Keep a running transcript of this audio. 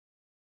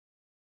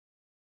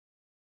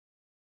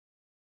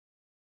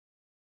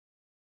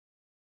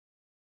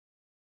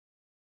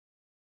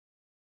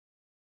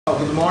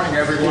Good morning,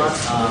 everyone.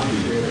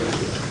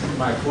 It's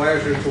my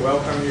pleasure to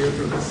welcome you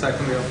to the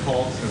second day of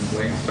Hodge and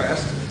Blaine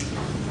Fest.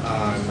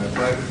 It's my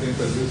pleasure to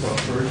introduce our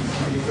first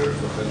speaker,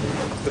 Professor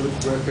Phillip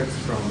Griffiths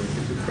from the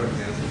Institute for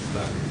Advanced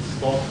Studies.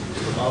 Talk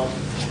about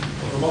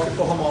automotive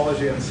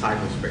cohomology and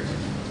cycle spaces.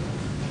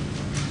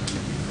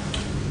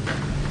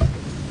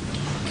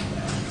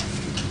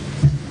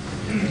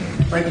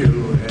 Thank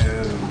you,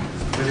 and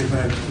many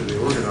thanks to the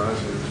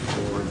organizers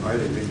for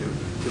inviting me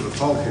to the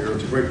talk here.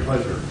 It's a great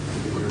pleasure to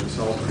be here to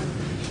celebrate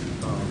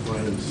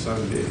Blaine's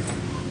 70th.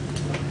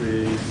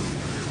 The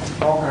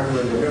talk I'm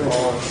going to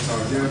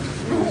give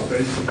is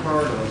based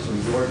apart on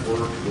some joint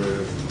work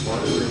with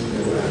Lawson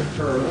and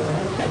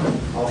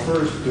Carayol. I'll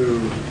first do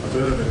a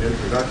bit of an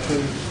introduction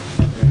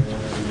and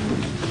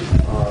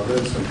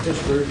then some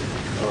history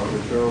to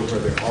show where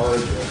the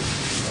origin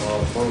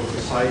of both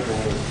the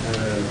cycle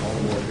and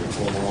automorphic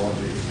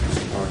cohomology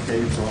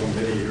came from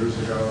many years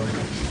ago.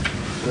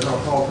 Then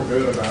I'll talk a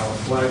bit about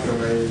flag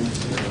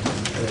domains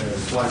and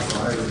flag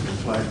drivers and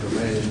flag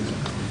domains.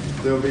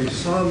 There'll be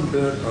some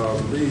bit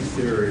of Lee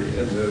theory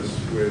in this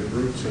with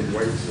roots and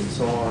weights and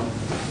so on.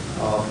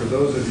 For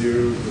those of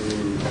you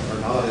who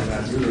are not in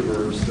that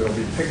universe, there'll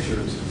be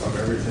pictures of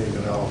everything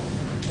that I'll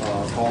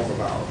talk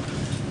about.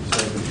 So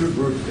the two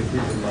groups to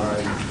keep in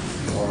mind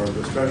are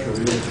the special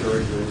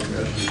unitary group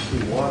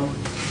SP1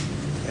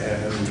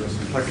 and the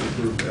symplectic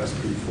group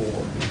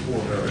SP4, four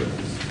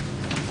variables.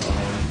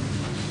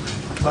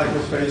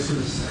 Cycle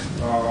spaces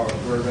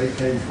where they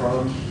came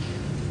from,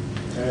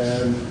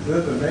 and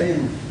then the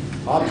main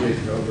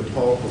object of the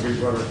talk will be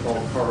what are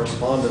called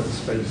correspondence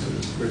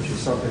spaces, which is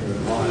something that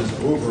lies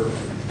over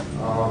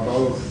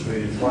both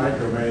the flag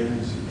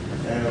domains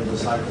and the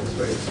cycle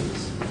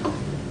spaces.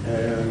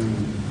 And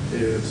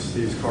it's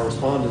these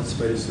correspondence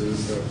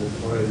spaces that will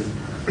play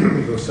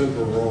the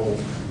central role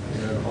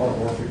in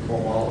automorphic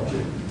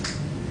cohomology.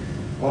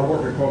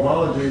 Automorphic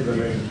cohomology, the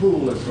main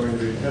tool, is going to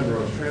be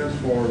arose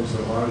transforms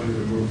that allows you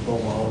to move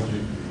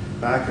cohomology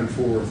back and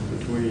forth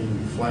between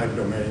flag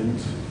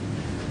domains.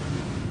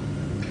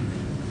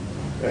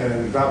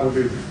 And that will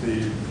be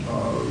the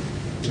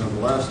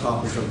last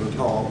topic of the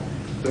talk.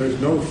 There's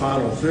no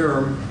final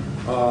theorem,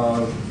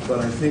 but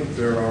I think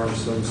there are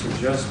some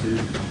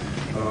suggestive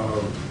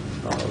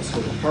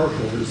sort of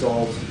partial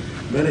results,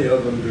 many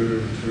of them due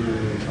to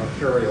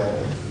Carayol,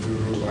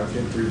 who I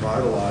think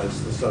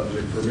revitalized the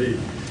subject for me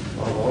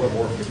of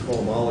automorphic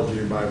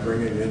cohomology by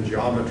bringing in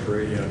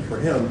geometry, and for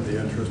him the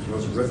interest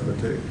was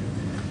arithmetic.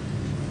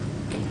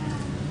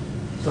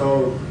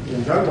 So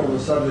in general, the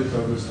subjects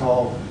of this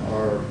talk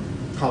are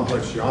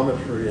complex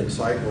geometry and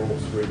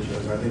cycles, which,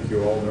 as I think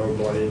you all know,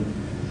 Blaine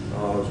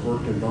has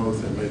worked in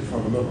both and made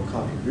fundamental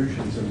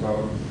contributions in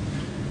both.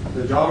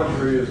 The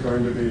geometry is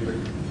going to be the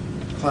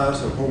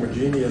class of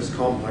homogeneous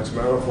complex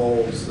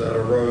manifolds that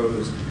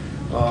arose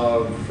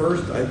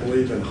first, I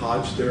believe, in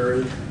Hodge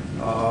theory,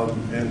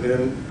 and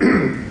then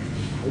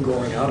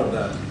growing out of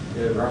that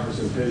in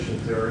representation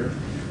theory,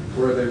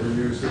 where they were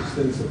used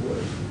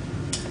extensively.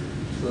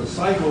 The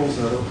cycles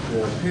that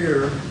will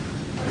appear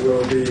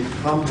will be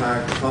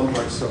compact,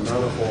 complex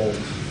submanifolds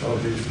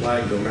of these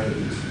flag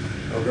domains,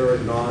 a very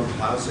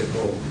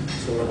non-classical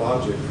sort of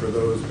object for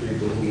those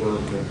people who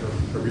work in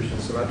Hermitian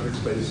symmetric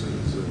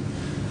spaces and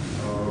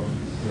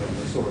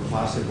the sort of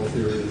classical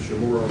theory of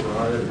Shimura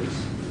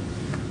varieties.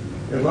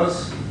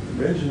 Unless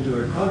mentioned to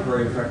the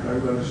contrary, in fact, I'm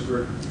going to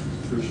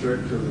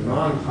restrict to the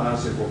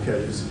non-classical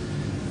case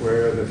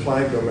where the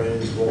flag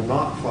domains will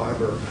not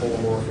fiber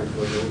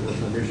holomorphically over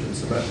Hermitian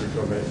symmetric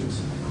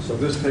domains. So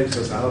this takes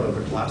us out of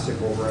the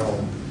classical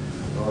realm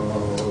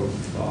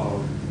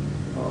of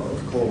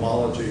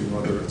cohomology,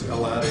 whether it's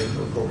L-adic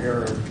or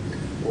coherent,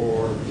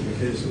 or in the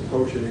case of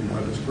quotienting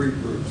by discrete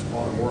groups,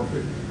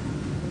 automorphic.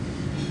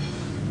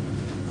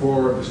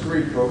 For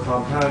discrete,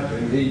 co-compact,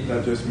 and neat,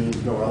 that just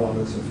means no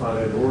elements in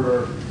finite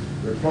order.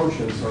 The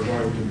quotients are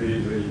going to be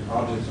the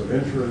objects of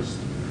interest,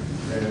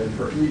 and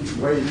for each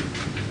weight,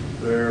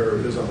 there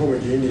is a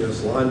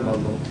homogeneous line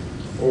bundle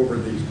over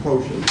these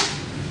quotients.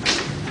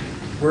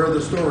 Where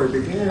the story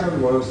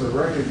began was the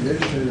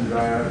recognition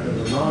that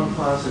in the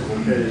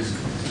non-classical case,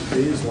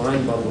 these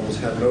line bundles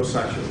have no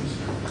sections.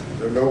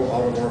 There are no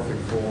automorphic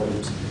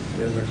forms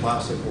in the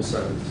classical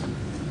sense.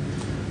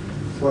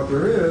 What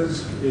there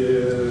is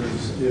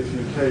if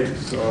you take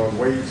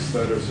weights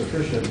that are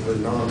sufficiently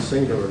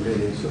non-singular,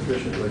 meaning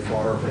sufficiently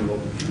far from the...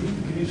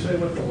 Can you say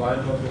what the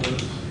line bundle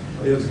is?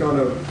 It's going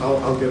to,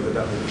 I'll give the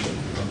definition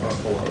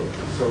below.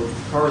 So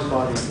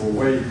corresponding to a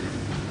weight,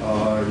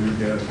 you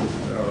get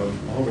a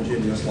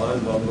homogeneous line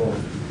bundle.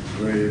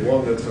 The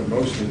one that's of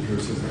most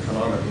interest is the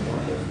canonical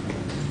bundle.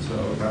 So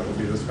that will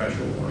be the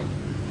special one.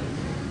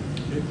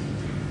 Okay.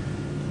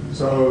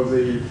 So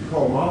the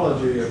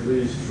cohomology, at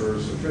least for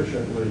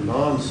sufficiently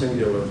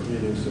non-singular,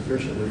 meaning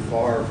sufficiently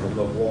far from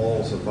the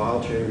walls of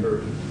Weil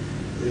chambers,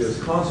 is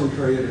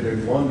concentrated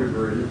in 1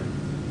 degree,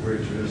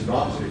 which is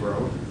not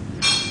 0,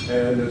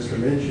 and its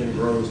dimension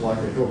grows like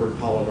a Hilbert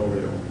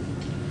polynomial.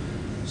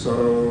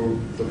 So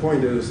the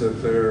point is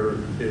that there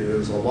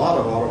is a lot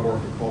of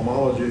automorphic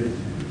cohomology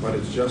but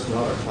it's just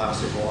not a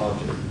classical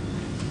object.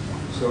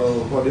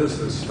 So what is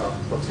this stuff?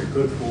 What's it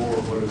good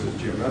for? What is its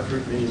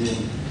geometric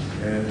meaning?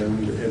 And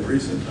in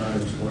recent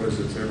times, what is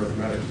its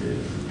arithmetic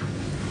meaning?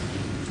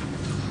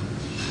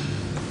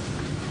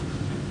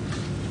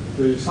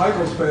 The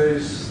cycle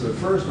space, the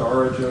first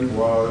origin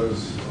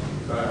was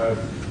that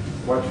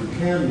what you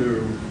can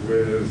do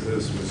with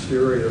this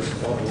mysterious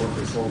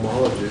automorphic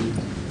cohomology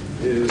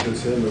is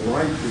it's in the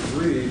right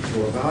degree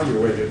to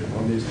evaluate it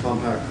on these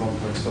compact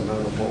complex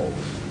manifolds.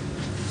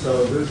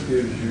 So this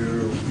gives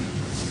you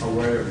a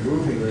way of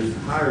moving the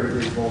higher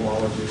degree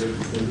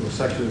cohomology into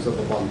sections of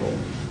the bundle.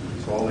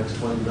 So I'll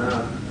explain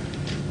that.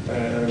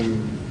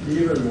 And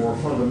even more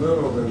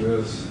fundamental than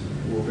this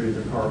will be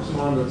the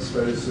correspondence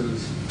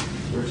spaces,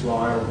 which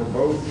lie over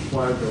both the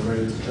flag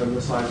domains and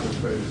the cycle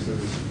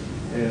spaces,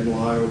 and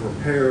lie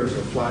over pairs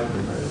of flag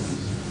domains.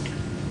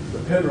 The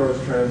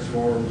Penrose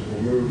transforms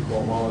will move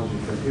cohomology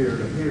from here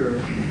to here,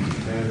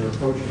 and they're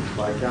approached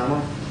by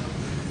gamma.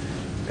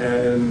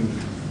 And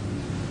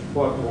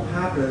what will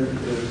happen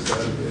is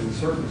that in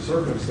certain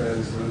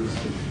circumstances,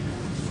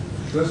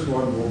 this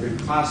one will be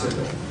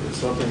classical. It's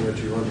something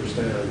that you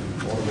understand,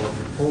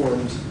 automorphic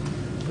forms.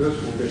 This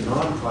will be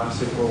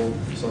non-classical,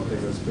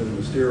 something that's been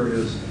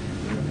mysterious.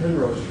 And the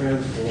Penrose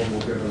transform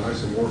will give an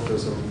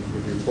isomorphism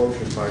with the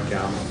quotient by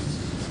gamma.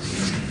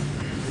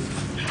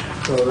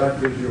 So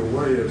that gives you a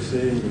way of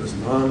seeing this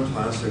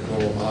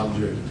non-classical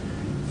object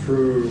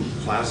through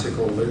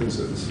classical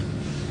lenses.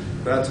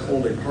 That's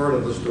only part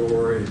of the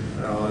story,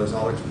 as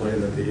I'll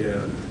explain at the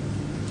end.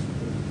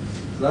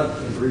 That,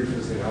 in brief,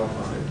 is the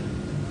outline.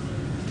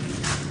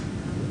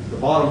 The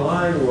bottom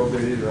line will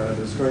be that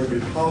it's going to be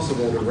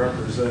possible to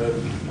represent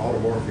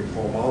automorphic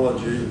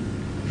cohomology,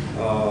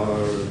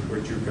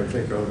 which you can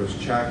think of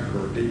as check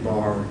or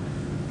D-bar,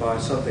 by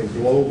something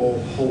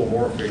global,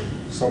 holomorphic,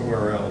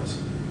 somewhere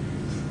else.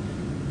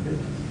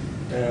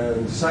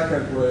 And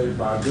secondly,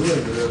 by doing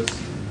this,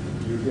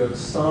 you get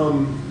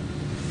some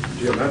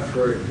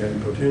geometric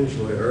and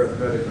potentially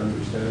arithmetic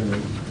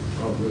understanding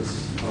of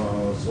this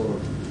sort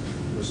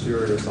of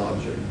mysterious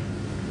object.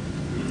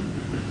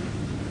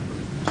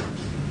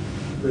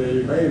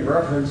 The main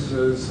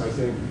references, I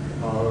think,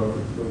 are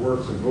the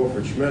works of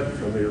Wilfred Schmidt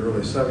from the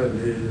early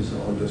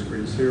 70s on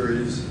discrete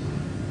series.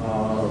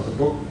 The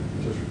book,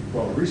 the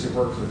recent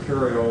works of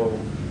Carayol,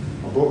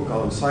 a book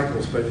on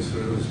cycle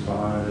spaces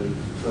by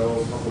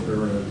Bell,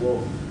 Huckleberry, and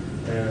Wolf,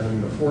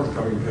 and the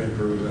forthcoming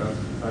paper that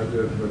I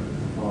did with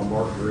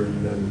Mark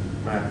Green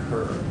and Matt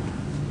Kerr.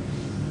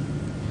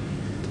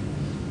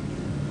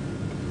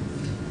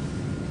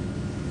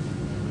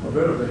 A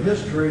bit of the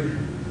history.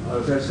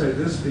 As I say,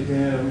 this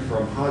began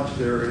from Hodge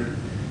theory.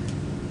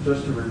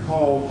 Just to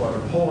recall what a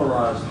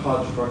polarized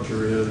Hodge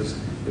structure is,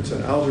 it's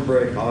an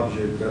algebraic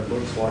object that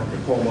looks like the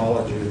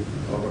cohomology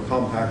of a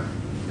compact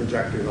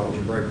projective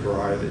algebraic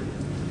variety.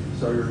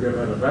 So you're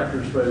given a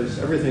vector space,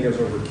 everything is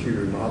over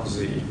Q, not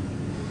Z.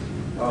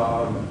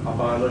 A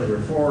bilinear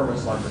form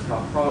is like a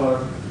top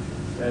product,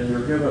 and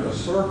you're given a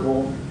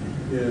circle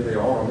in the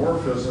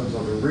automorphisms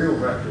of the real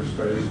vector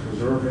space,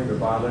 preserving the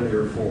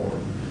bilinear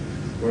form.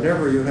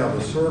 Whenever you have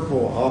a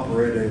circle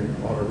operating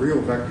on a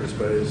real vector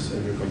space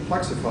and you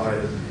complexify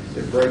it,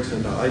 it breaks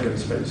into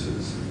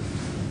eigenspaces,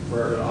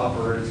 where it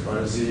operates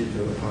by Z to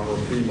the power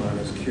P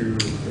minus Q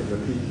in the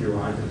PQ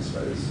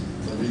eigenspace.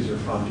 And these are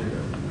conjugate.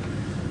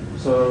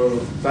 So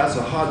that's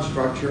a Hodge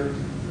structure.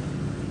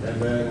 And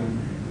then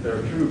there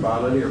are two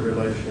bilinear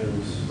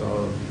relations,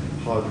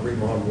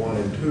 Hodge-Riemann 1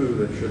 and 2,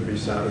 that should be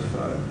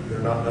satisfied. They're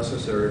not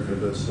necessary for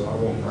this, so I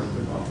won't write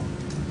them off.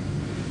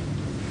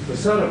 The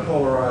set of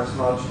polarized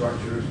Hodge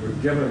structures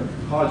with given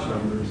Hodge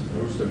numbers,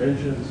 those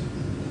dimensions,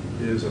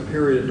 is a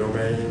period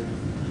domain.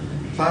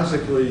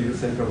 Classically, you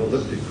think of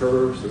elliptic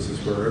curves. This is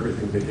where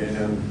everything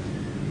began.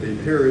 The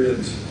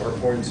periods are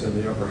points in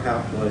the upper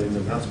half plane,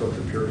 and that's what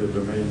the period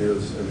domain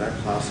is in that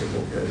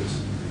classical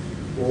case.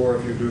 Or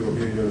if you do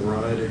abelian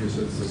varieties,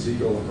 it's the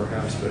Siegel upper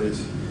half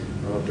space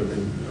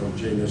of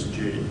genus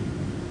G.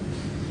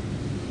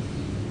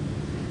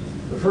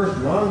 The first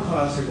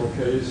non-classical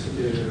case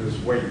is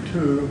weight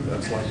 2.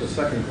 That's like the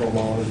second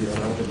cohomology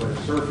on algebraic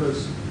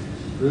surface.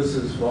 This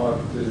is what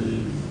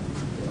the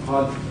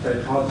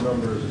Hodge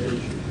numbers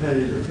H and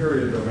K, the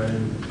period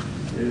domain,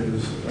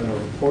 is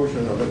a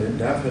quotient of an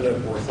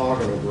indefinite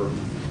orthogonal group.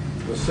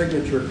 The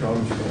signature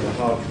comes from the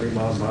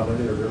Hodge-Riemann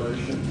bilinear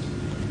relation.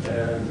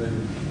 And the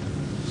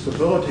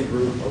stability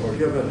group of a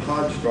given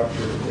Hodge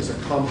structure is a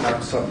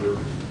compact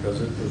subgroup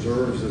because it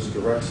preserves this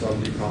direct sum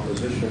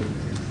decomposition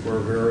where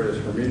various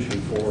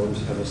Hermitian forms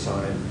have a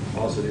sign,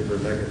 positive or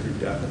negative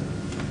definite.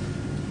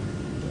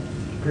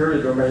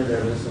 Period domain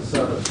then is a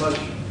set of such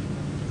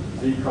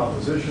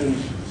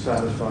decompositions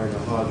satisfying a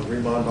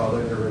Hodge-Riemann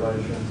bilinear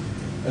relation.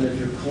 And if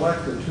you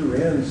collect the two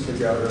ends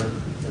together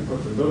and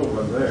put the middle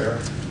one there,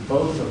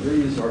 both of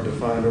these are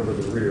defined over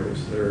the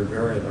reals. They're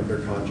invariant under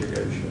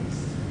conjugation.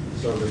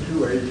 So the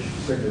two H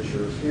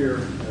signatures here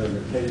and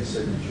the K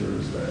signature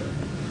is there.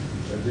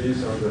 And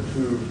these are the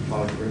two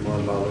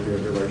Hodge-Riemann bilinear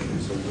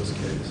relations in this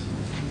case.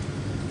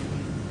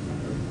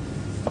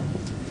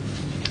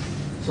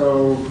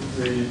 So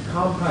the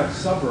compact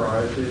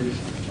subvarieties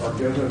are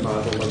given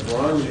by the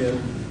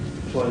Lagrangian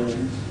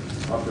planes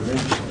of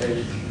dimension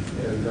H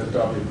and the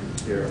W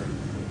here.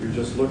 You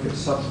just look at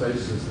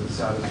subspaces that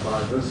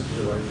satisfy this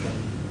relation.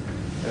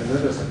 And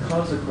then as a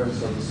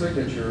consequence of the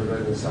signature,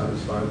 they will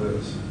satisfy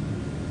this.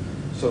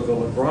 So the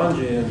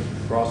Lagrangian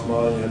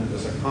Rossmannian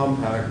is a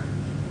compact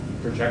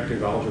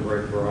projective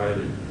algebraic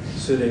variety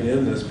sitting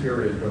in this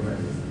period domain.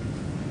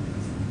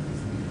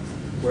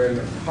 When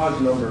the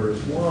Hodge number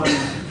is 1,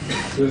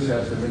 this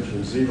has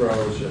dimension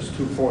 0, it's just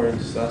 2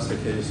 points. That's the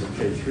case of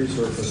K3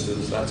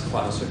 surfaces. That's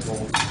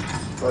classical.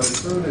 But as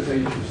soon as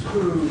H is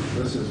 2,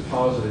 this is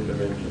positive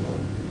dimensional.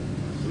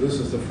 So this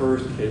is the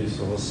first case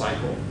of a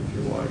cycle, if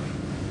you like.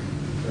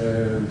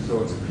 And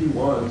so it's a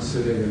P1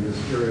 sitting in this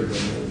period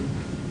domain.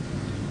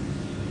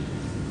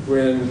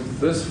 When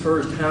this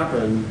first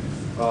happened,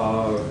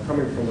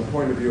 coming from the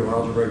point of view of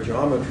algebraic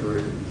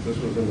geometry, this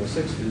was in the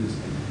 60s,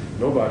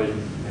 nobody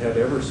had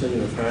ever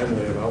seen a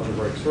family of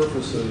algebraic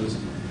surfaces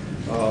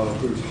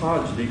whose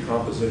Hodge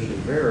decomposition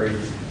varied,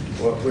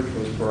 which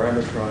was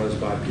parameterized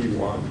by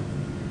P1.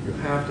 You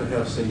have to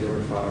have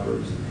singular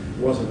fibers. It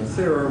wasn't a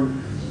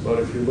theorem, but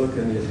if you look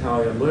in the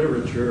Italian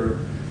literature,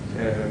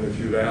 and if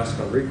you'd ask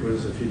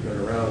Enriquez if he'd been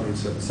around, he'd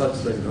said such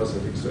thing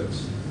doesn't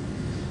exist.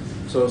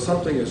 So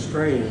something is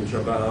strange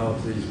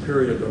about these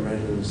period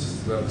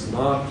domains that's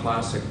not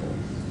classical.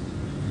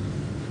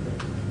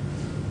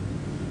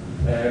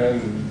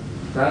 And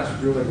that's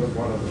really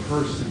one of the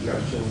first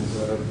suggestions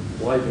that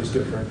life is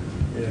different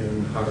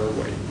in higher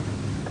weight.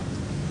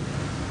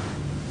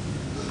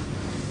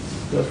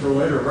 Just for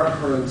later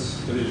reference,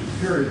 the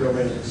period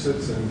domain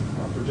sits in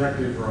a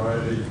projective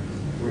variety,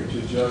 which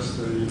is just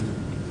the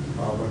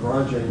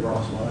Lagrangian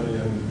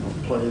Rossmannian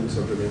planes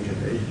of dimension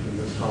H in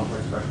this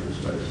complex vector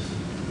space.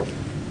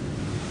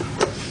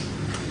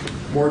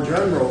 More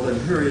general than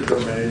period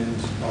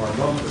domains are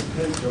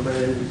Mumford-Tate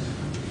domains,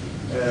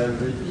 and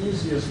the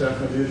easiest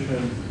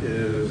definition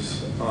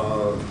is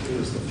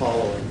the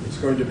following. It's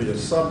going to be a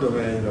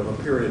subdomain of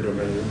a period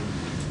domain,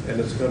 and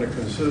it's going to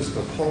consist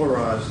of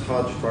polarized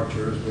Hodge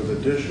structures with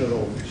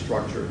additional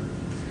structure.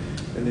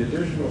 And the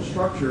additional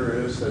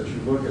structure is that you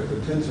look at the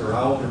tensor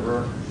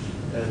algebra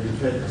and you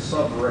take a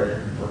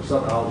subring or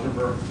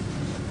subalgebra,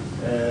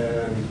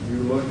 and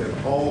you look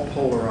at all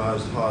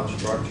polarized Hodge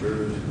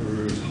structures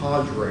whose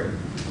Hodge ring,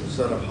 a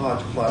set of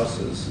Hodge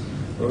classes,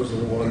 those are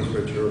the ones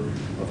which are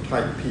of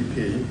type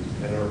PP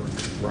and are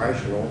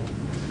rational,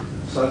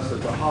 such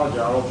that the Hodge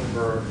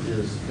algebra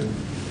is,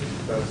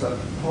 that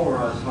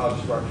polarized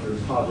Hodge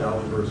structures, Hodge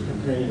algebra is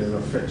contained in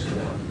a fixed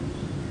one.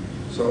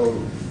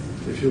 So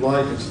if you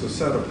like, it's the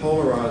set of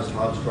polarized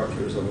Hodge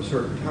structures of a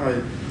certain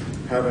type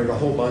having a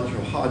whole bunch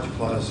of Hodge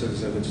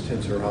classes in its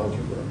tensor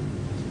algebra.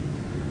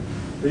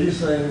 These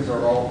things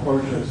are all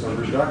quotients of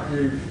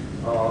reductive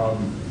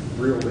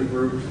real Lie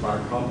groups by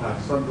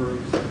compact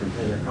subgroups that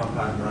contain a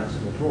compact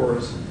maximal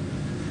torus.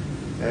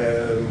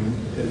 And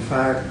in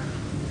fact,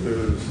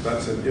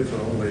 that's an if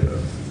and only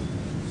if.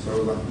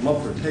 So the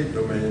Mumford-Tate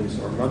domains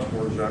are much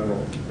more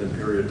general than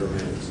period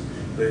domains.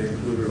 They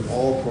include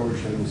all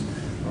quotients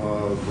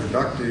of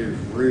reductive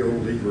real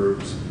Lie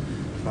groups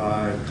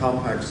by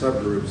compact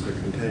subgroups that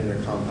contain a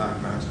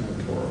compact maximal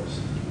torus.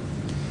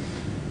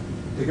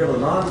 To give a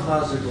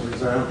non-classical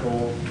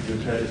example, you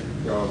take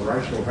a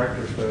rational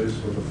vector space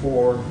with a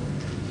form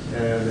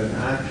and an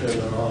action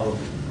of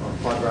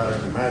a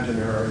quadratic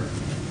imaginary.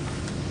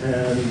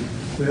 And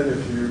then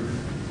if you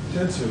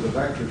tensor the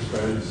vector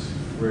space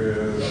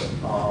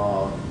with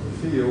a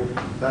field,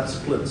 that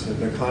splits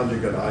into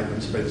conjugate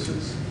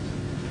eigenspaces.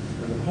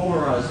 And the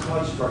polarized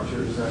Hodge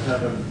structures that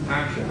have an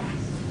action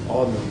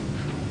on them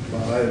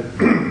by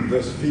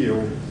this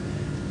field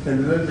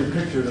can then be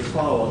pictured as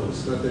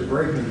follows, that they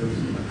break into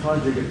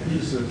conjugate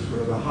pieces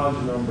where the Hodge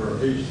number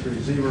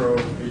H30,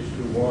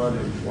 H21,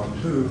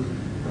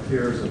 H12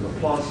 appears in the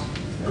plus,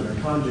 and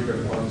the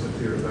conjugate ones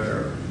appear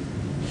there.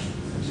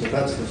 So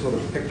that's the sort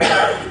of picture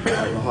of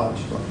the Hodge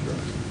structure.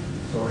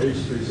 So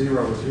H30 is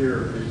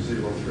here,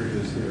 H03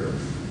 is here.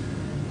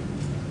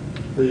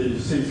 The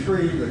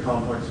C3, the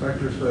complex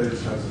vector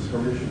space, has this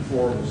Hermitian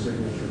form of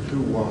signature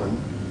 2-1.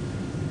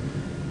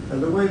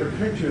 And the way to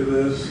picture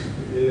this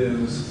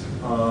is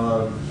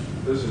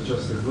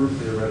just a group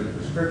theoretic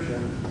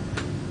description.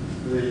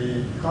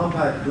 The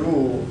compact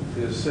dual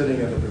is sitting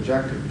in a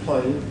projective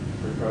plane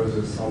because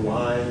it's a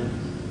line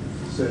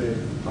sitting,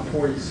 a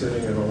point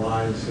sitting in a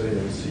line sitting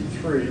in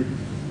C3.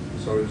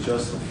 So it's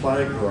just a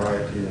flag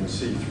variety in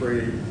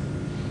C3.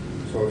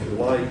 So if you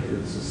like,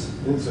 it's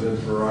an incidence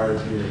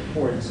variety of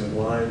points and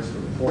lines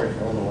with a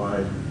point on the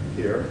line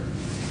here.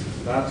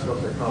 That's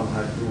what the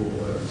compact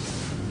dual is.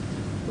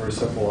 Very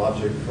simple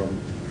object from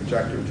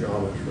projective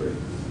geometry.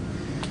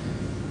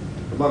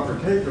 The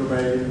Mumford-Tate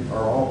domain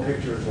are all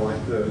pictures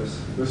like this.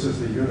 This is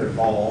the unit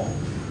ball.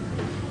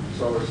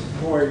 So it's a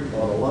point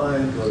on a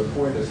line where the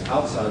point is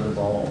outside the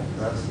ball.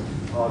 That's the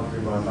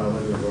Hodge-Riemann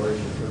bilinear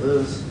relation for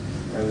this.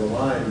 And the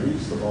line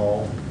meets the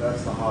ball.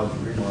 That's the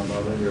Hodge-Riemann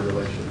bilinear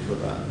relation for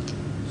that.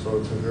 So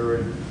it's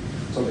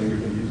something you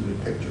can easily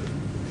picture.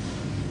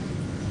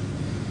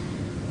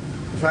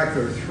 fact,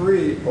 there are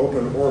three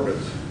open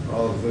orbits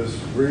of this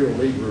real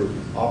Lie group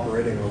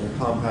operating on the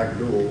compact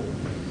dual.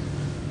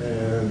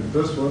 And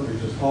this one we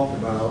just talked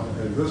about,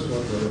 and this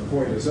one where the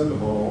point is in the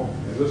ball,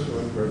 and this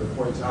one where the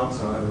point's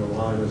outside and the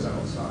line is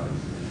outside.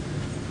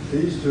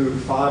 These two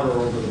fiber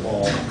over the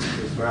ball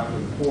is mapped to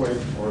the point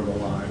or the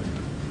line.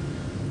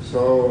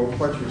 So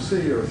what you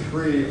see are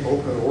three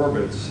open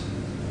orbits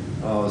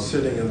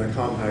sitting in the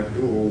compact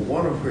dual,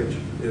 one of which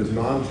is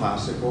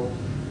non-classical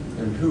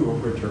and two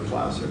of which are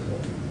classical.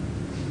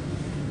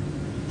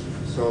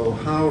 So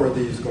how are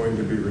these going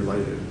to be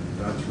related?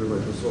 That's really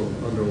the sort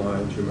of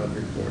underlying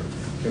geometric point.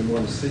 Can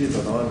one see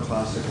the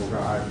non-classical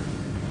guy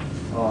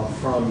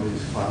from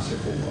these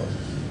classical ones?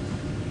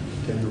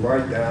 Can you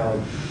write down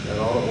an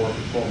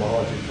automorphic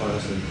cohomology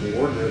class in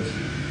coordinates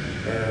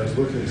as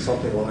looking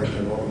something like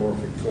an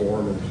automorphic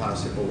form in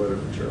classical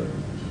literature?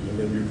 And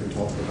then you can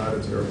talk about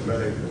its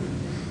arithmetic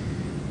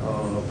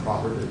and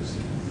properties.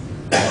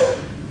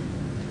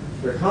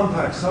 The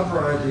compact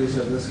subvarieties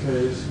in this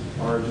case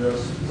are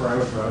just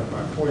parameterized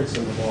by points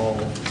in the ball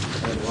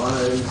and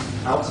lines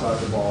outside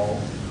the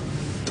ball,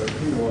 the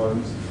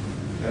P1s.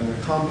 And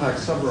the compact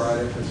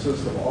subvariety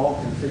consists of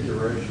all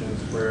configurations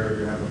where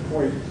you have a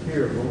point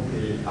here, little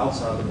p,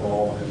 outside the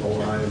ball, and the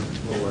line,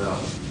 little l.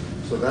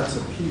 So that's a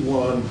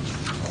P1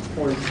 a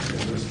point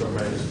in this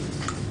domain.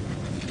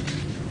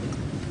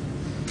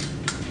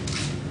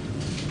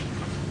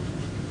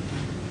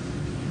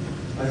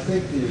 I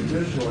think the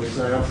additional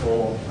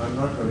example, I'm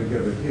not going to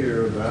give it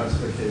here, that's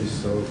the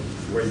case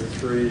of weight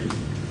 3,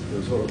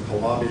 the sort of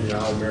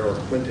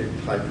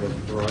Calabi-Yau-Mera-Quintic type of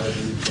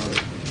variety. But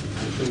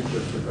I think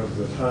just because of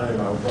the time,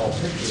 I'll draw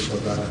pictures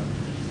of that,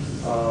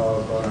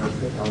 but I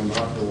think I'll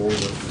not go over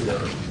it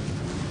here.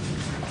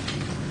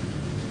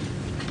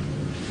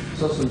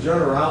 So some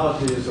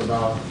generalities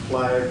about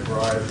flag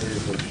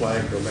varieties and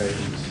flag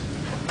domains.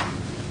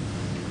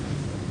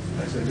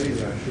 Actually,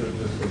 maybe I should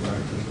just go back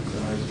because it's a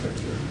nice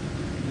picture.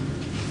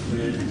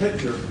 The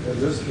picture in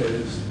this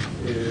case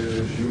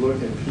is you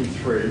look in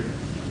P3,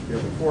 you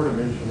have a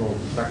four-dimensional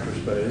vector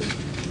space,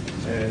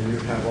 and you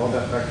have all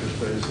that vector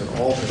space in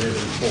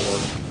alternating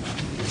form.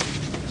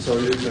 So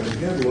you can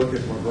again look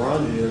at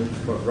Lagrangian,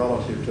 but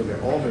relative to the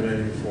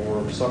alternating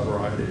form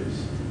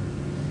subvarieties.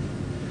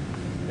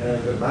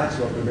 And the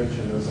maximum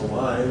dimension is a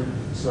line.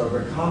 So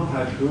the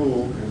compact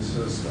dual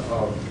consists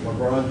of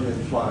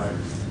Lagrangian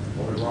flags,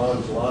 a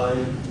Lagrange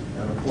line,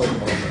 and a point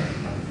on that.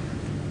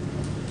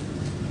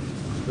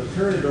 The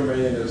period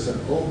domain is an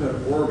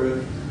open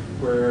orbit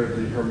where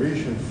the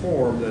Hermitian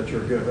form that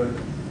you're given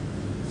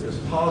is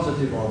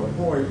positive on the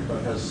point,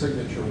 but has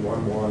signature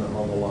 1-1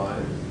 on the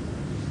line.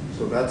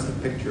 So that's the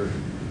picture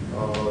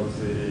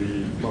of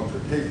the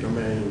Mumford-Tate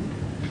domain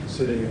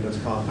sitting in this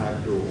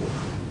compact dual.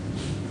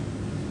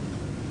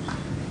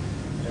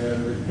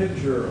 And the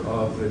picture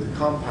of the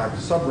compact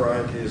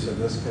subvarieties in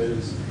this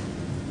case,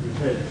 you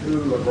take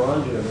two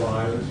Lagrangian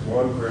lines,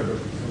 one where the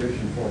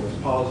Hermitian form is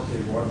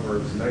positive, one where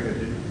it's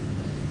negative.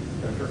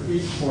 And for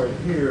each point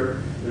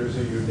here, there's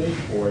a unique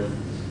point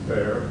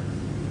there,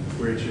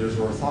 which is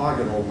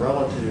orthogonal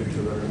relative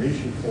to the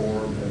Hermitian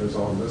form and is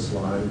on this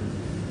line.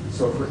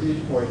 So for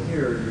each point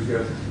here, you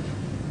get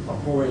a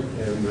point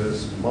in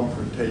this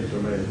Mumford-Tate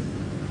domain,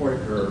 a point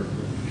where the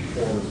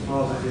form is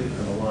positive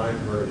and a line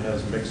where it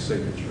has mixed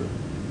signature.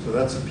 So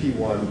that's a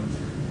P1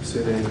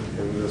 sitting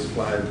in this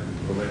flag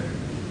domain.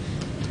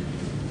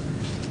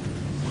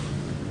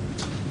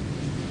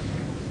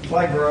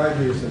 Flag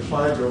varieties and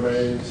flag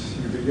domains,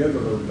 you begin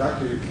with a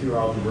reductive Q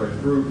algebraic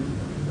group.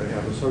 They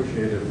have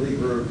associated Lie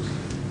groups.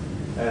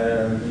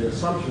 And the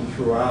assumption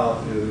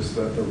throughout is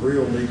that the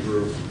real Lie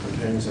group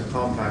contains a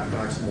compact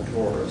maximal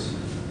torus.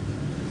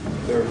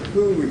 There are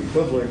two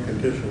equivalent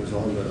conditions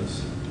on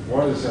this.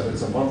 One is that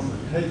it's a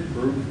Mumford-Tate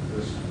group,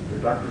 this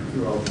reductive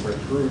Q algebraic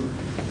group,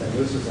 and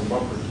this is a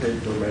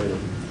Mumford-Tate domain.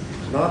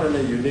 Not in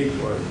a unique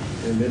way,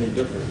 in many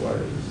different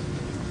ways.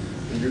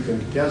 And you can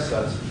guess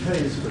that's the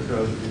case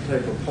because if you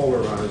take a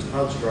polarized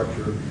Hodge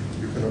structure,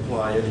 you can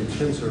apply any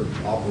tensor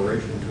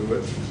operation to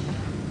it.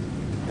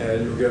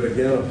 And you'll get,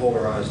 again, a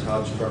polarized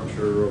Hodge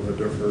structure of a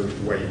different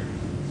weight.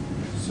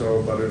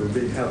 So, but it'll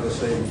have the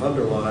same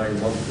underlying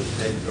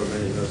Mumford-Tate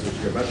domain as a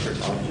geometric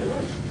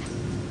object.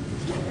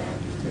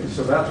 Okay,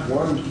 so that's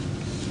one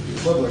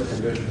equivalent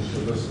condition to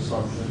this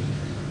assumption.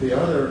 The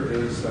other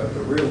is that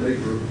the real Lie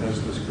group has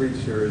discrete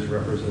series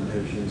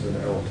representations in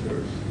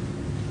L2.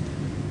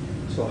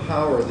 So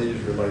how are these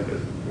related?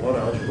 One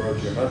algebra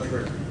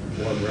geometric,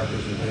 one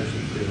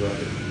representation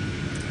theoretic.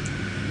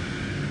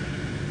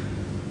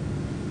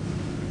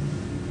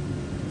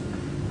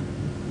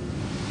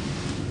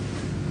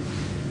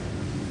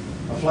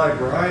 A flag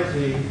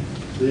variety,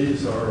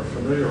 these are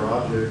familiar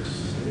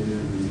objects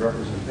in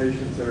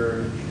representation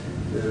theory.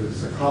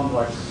 Is a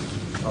complex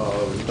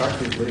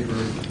reductive Lie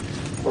group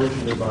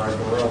portioned by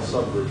Borel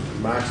subgroup,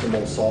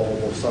 maximal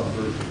solvable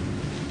subgroup.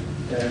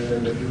 And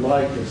then if you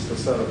like, it's the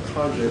set of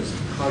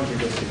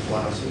conjugacy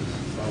classes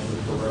of the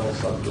Carayol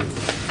subgroup.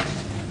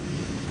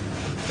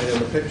 And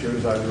the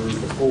pictures I drew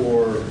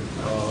before,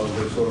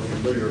 they're sort of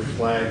familiar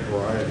flag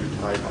variety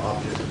type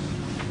objects.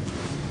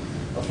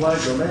 A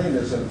flag domain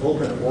is an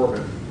open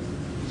orbit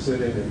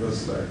sitting in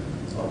this thing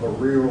of a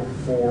real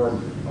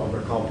form of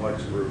the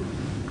complex group.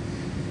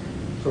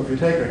 So if you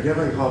take a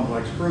given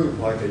complex group,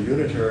 like a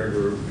unitary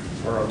group,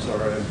 or I'm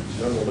sorry, a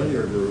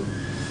nonlinear group,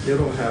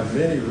 it'll have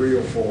many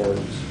real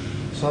forms.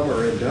 Some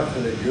are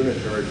indefinite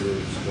unitary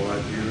groups,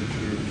 like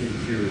U2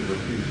 PQ, or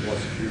P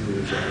plus Q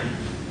is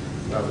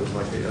that was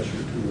like the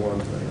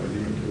SU21 thing, or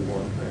the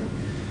U21 thing.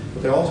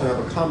 But they also have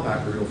a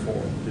compact real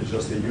form. It's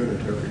just a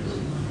unitary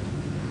group.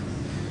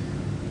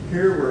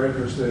 Here we're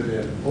interested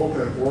in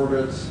open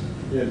orbits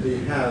in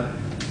D hat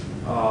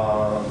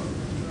of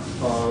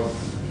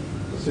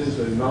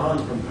essentially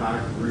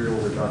non-compact real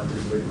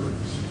reductive Lie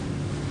groups.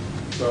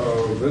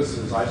 So this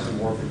is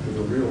isomorphic to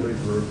the real Lie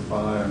group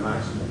by a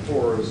maximal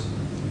torus,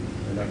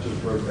 and I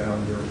just wrote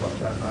down here what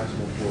that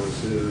maximal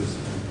torus is.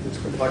 Its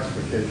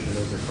complexification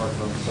is a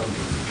Cartan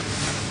subgroup.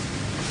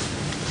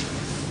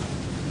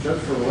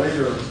 Just for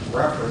later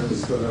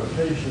reference, the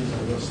notations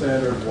of the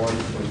standard one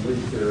from Lie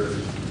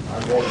theory, I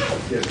won't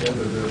get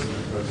into this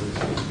because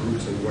it's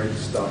roots and weight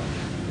stuff.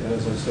 And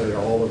as I say,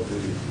 all of the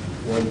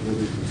ones we'll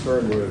be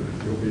concerned with,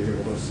 you'll be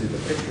able to see the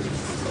pictures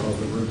of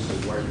the roots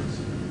and weights.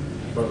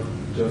 But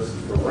just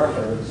for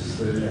reference,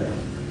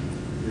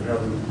 you have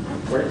the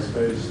weight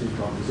space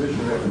decomposition,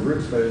 you have the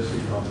root space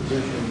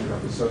decomposition, you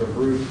have the set of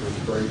roots which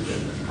break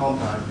into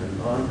compact and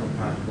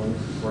non-compact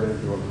ones according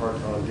to a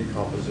Cartan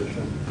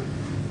decomposition.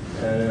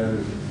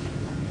 And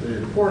the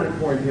important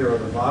point here are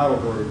the vial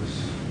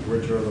groups,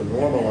 which are the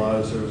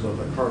normalizers of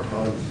the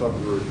Cartan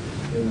subgroup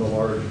in the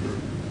large group.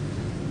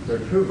 There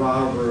are two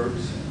vial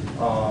groups.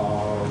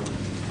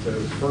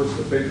 There's first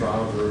the big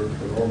vial group,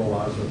 the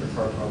normalizer of the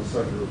Cartan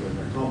subgroup in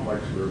the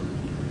complex group.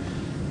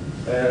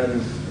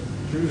 And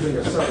choosing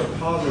a set of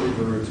positive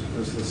roots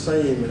is the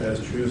same as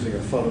choosing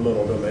a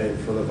fundamental domain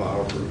for the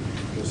vial group.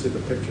 You'll see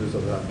the pictures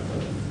of that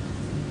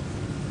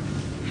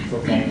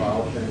so-called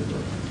vial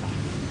chamber.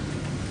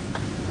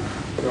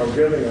 So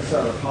giving a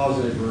set of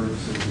positive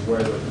roots is the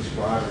way to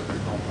describe the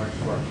complex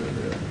structure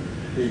here.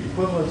 The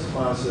equivalence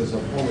classes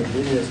of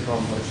homogeneous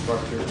complex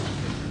structures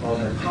on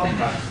the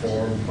compact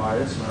form by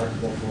its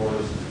maximal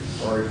torus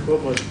are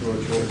equivalent to a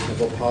choice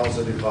of a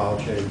positive vial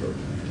chamber.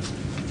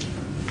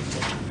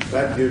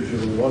 That gives you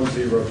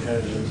 1-0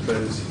 tangent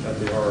space at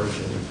the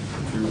origin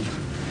if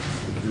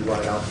you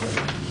write out things.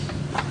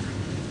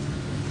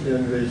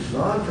 In the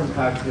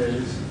non-compact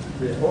case,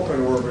 the open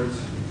orbits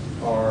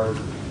are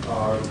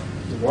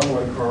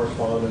one-one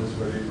correspondence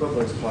with the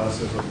equivalence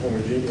classes of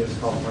homogeneous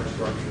complex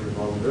structures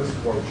on this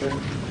quotient,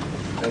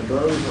 and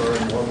those are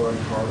in one-one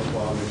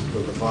correspondence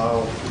with the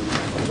vial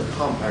of the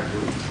compact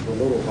group, the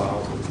little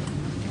vial group.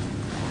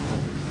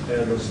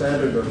 And the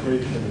standard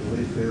notation in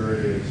Lie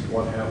theory is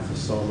 1/2 the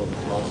sum of the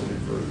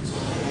positive roots.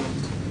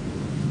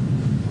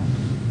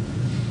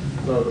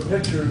 So the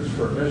pictures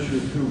for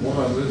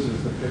SU21, this is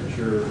the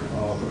picture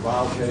of the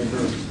vial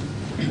chambers.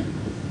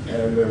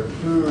 And there are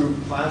two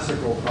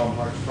classical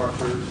complex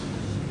structures,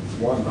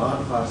 one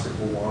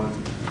non-classical one,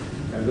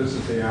 and this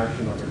is the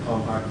action of the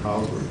compact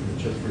vial group,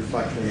 which is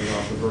reflection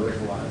off the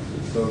vertical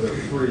axis. So there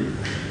are three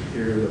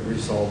here that we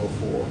saw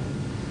before.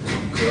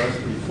 So as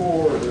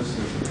before, this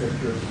is the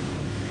picture.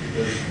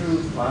 There's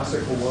two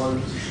classical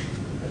ones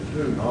and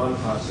two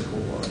non-classical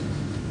ones.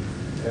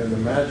 And the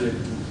magic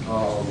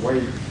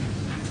weight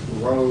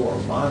rho or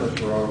minus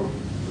rho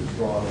is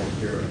drawn in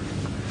here.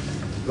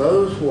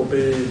 Those will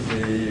be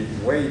the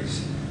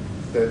weights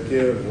that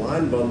give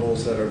line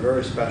bundles that are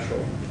very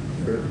special.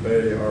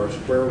 They are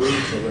square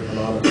roots of the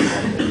canonical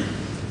bundle.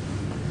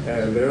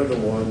 And they're the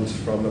ones,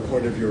 from the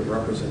point of view of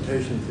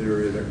representation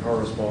theory, that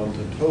correspond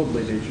to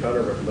totally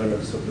degenerate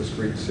limits of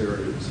discrete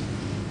series.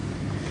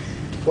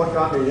 What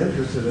got me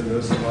interested in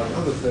this, among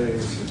other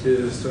things,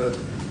 is that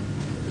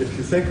if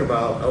you think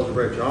about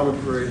algebraic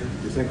geometry,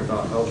 you think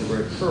about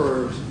algebraic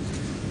curves.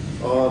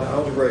 On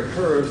algebraic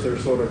curves,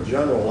 there's sort of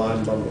general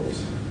line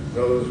bundles,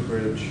 those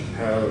which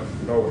have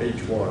no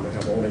H1, they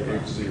have only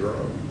H0,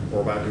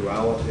 or by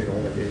duality,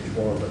 only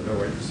H1, but no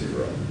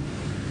H0.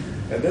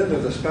 And then there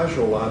are the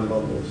special line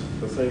bundles,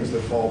 the things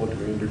that fall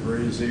between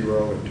degree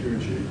 0 and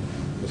 2G,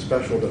 the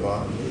special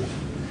divisors.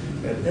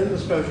 And in the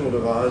special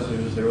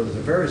divisors, there are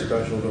the very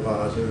special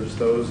divisors,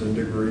 those in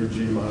degree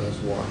G minus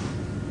 1.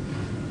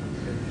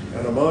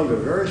 And among the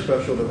very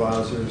special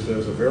divisors,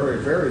 there's a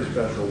very, very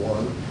special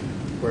one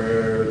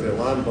where the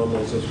line bundle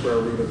is the square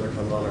root of the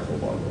canonical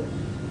bundle.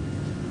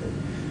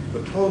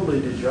 The totally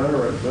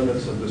degenerate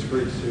limits of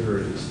discrete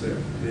series, the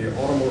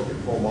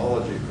automorphic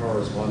cohomology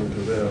corresponding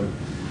to them,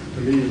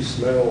 to me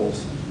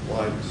smells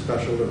like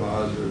special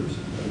divisors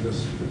in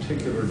this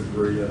particular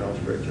degree in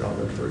algebraic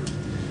geometry.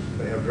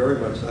 They have very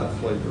much that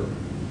flavor.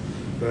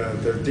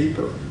 They're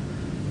deeper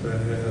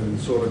than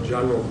sort of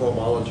general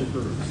cohomology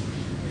groups.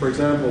 For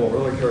example, a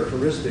Euler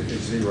characteristic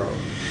is 0,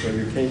 so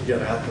you can't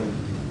get at them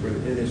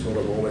with any sort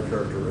of Euler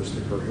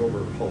characteristic or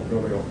Hilbert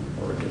polynomial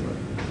argument.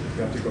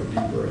 You have to go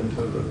deeper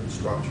into the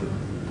structure.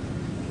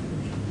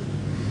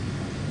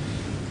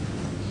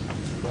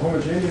 The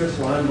homogeneous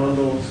line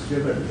bundles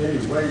given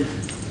any weight,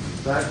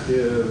 that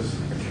is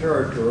a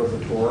character of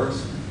the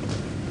torus.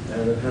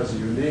 and it has a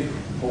unique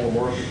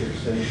holomorphic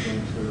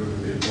extension to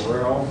the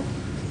Carayol,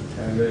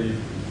 and the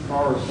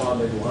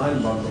corresponding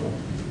line bundle,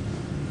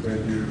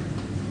 when you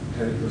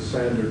take the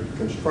standard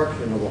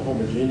construction of a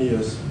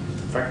homogeneous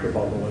vector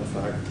bundle, in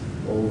fact,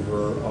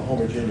 over a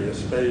homogeneous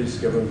space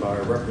given by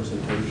a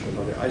representation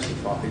of the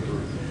isotropic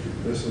group.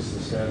 This is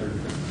the standard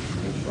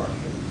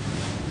construction.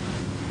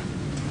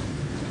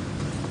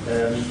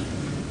 And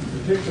in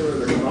particular,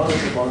 the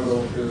canonical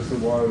bundle is the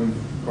one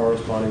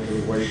corresponding to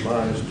the weight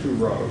minus 2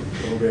 rho,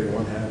 rho being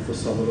 1/2 the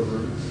sum of the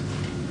roots.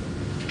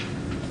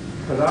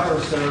 Kadar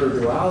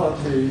standard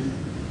duality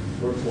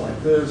looks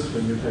like this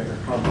when you take a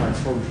compact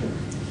function.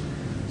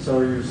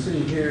 So you see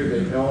here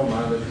the L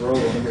minus rho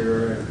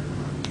here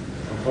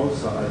on both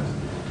sides.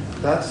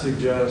 That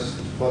suggests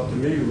what to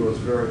me was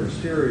very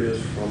mysterious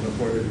from the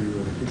point of view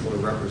of the people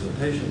in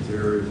representation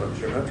theory, but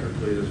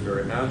geometrically is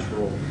very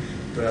natural,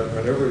 that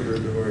whenever you're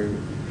doing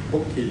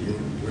bookkeeping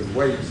with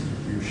weights,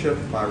 you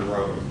shift by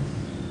row.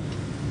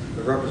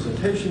 The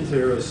representation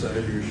theorists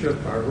say you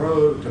shift by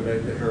row to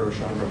make the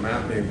Hiroshima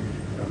mapping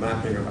a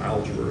mapping of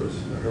algebras,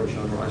 the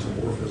Hiroshima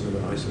isomorphism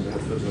and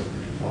isomorphism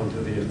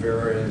onto the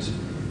invariance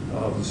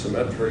of the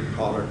symmetric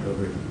product of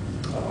the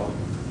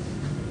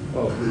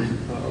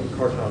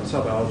Cartan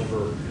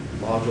subalgebra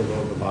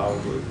modulo of the Bow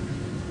group.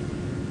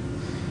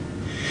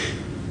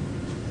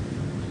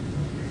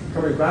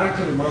 Coming back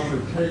to the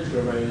Mumford-Tate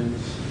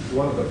domains,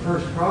 one of the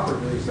first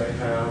properties they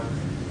have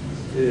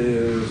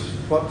is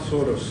what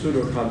sort of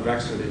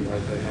pseudo-convexity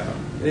might they have.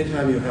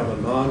 Anytime you have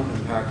a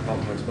non-compact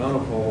complex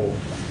manifold,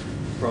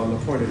 from the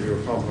point of view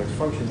of complex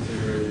function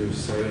theory, you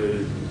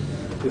say,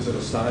 is it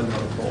a Stein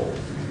manifold?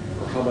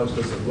 Or how much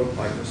does it look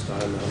like a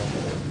Stein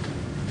manifold?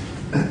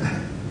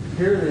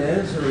 Here the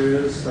answer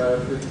is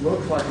that it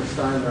looks like a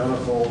Stein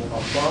manifold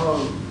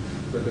above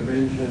the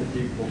dimension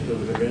equal to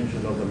the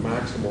dimension of the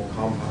maximal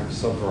compact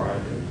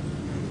subvariety,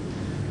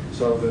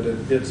 so that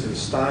it's as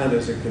Stein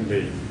as it can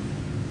be.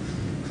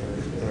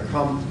 In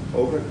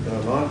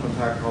a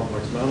non-compact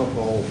complex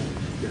manifold,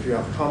 if you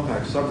have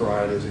compact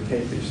subvarieties, it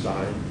can't be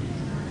Stein.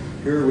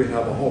 Here we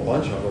have a whole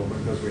bunch of them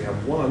because we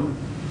have one,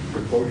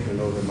 the quotient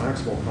of the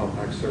maximal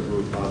compact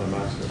subgroup by the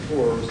maximal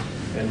torus,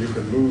 and you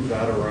can move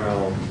that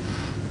around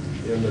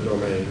in the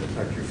domain. In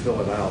fact, you fill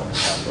it out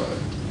that way.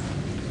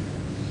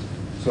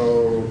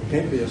 So it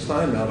can't be a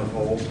Stein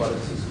manifold, but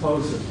it's as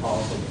close as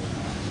possible.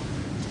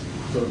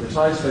 So the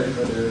precise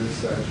statement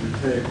is that you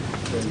take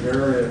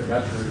invariant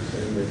metrics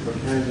in the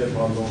cotangent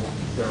bundle,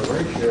 their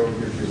ratio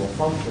gives you a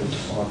function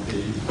on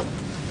P,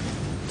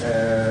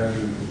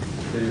 and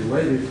the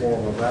Levy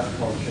form of that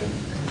function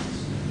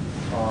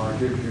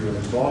gives you an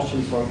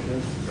exhaustion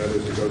function, that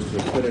is, it goes to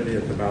infinity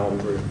at the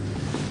boundary,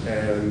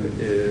 and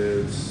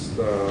it's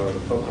the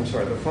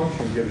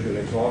function gives you an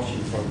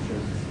exhaustion function,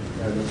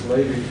 and this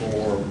Levy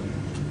form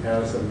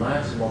has the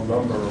maximum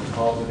number of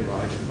positive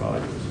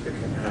eigenvalues it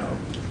can have.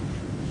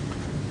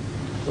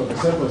 So the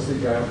simplest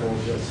example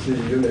is just the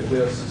unit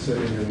disk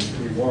sitting in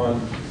P1,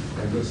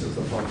 and this is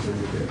the function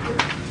you get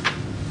here.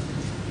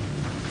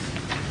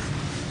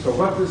 So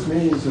what this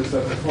means is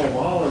that the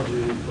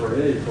cohomology for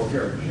a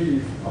coherent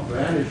sheaf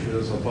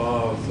vanishes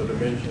above the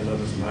dimension of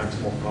this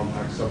maximal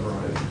compact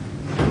subvariety,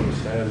 the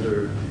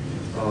standard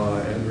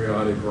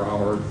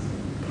Andreotti-Grauer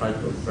type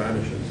of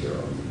vanishing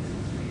zero.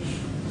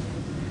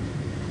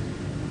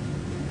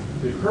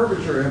 The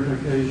curvature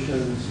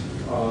implications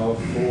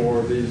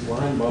for these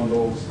line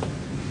bundles,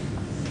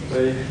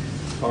 they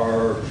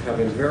have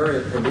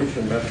invariant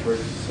Hermitian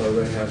metrics, so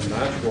they have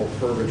natural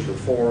curvature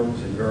forms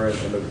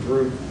invariant in the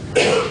group.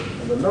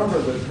 And the number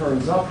that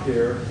turns up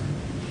here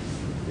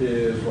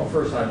is, well,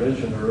 first I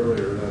mentioned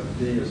earlier that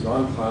D is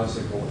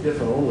non-classical if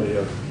and only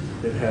if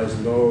it has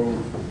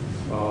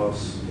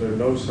there are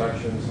no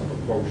sections of a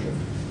quotient,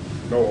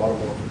 no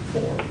automorphic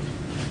forms.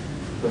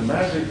 The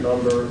magic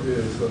number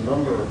is the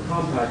number of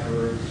compact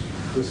groups,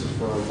 this is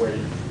for a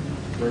weight,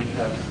 which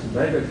have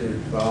negative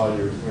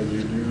values when you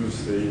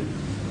use the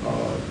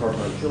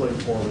Cartan-Schilling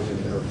form as an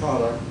inner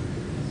product,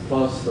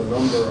 plus the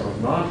number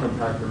of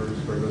non-compact groups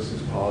where this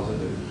is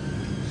positive.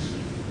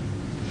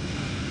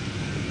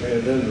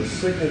 And then the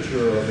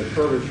signature of the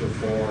curvature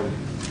form,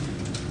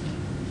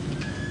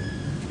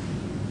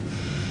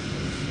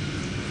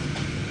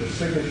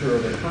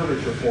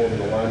 in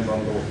the line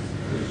bundle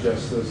is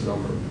just this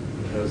number.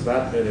 It has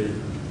that many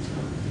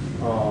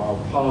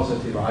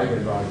positive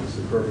eigenvalues,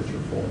 the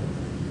curvature form.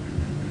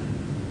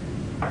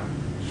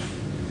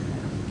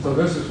 So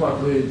this is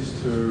what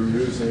leads to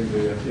using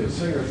the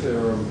Atiyah-Singer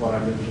theorem, what I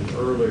mentioned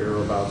earlier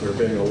about there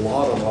being a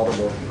lot of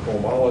automorphic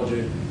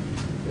cohomology.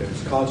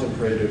 It's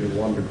concentrated in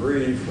 1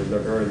 degree for the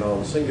very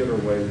non-singular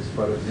weights,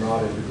 but it's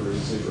not in degree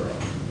 0.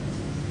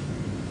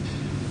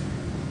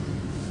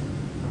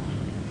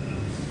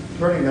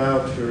 Turning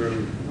now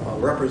to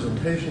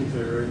representation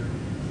theory.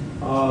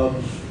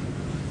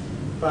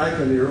 Back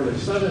in the early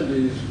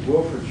 70s,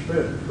 Wilfred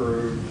Schmidt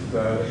proved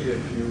that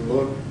if you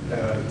look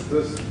at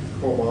this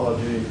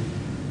cohomology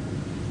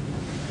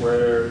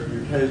where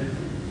you take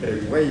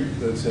a weight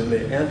that's in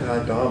the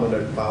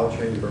anti-dominant Bow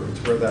chamber,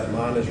 it's where that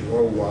minus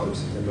rho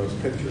was in those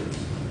pictures.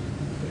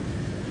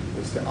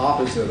 it's the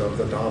opposite of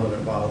the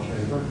dominant vowel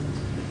chamber,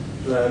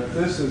 that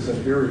this is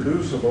an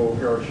irreducible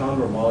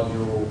Harishchandra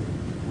module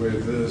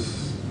with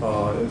this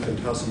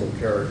infinitesimal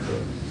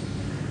character.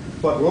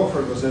 What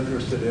Wilford was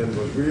interested in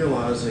was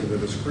realizing the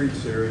discrete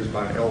series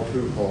by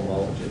L2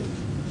 cohomology.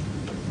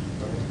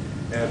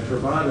 And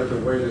provided the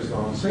weight is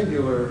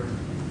non-singular,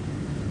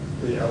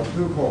 the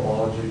L2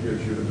 cohomology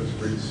gives you the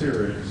discrete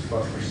series.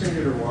 But for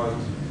singular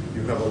ones,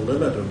 you have a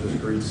limit of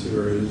discrete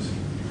series.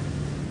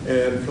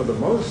 And for the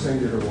most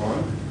singular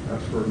one,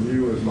 that's where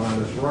mu is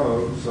minus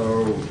rho,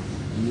 so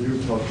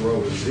mu plus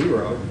rho is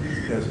 0,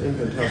 has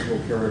infinitesimal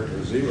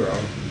character 0.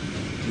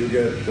 You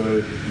get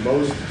the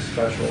most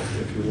special,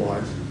 if you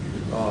like,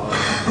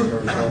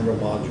 Harishchandra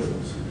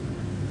modules.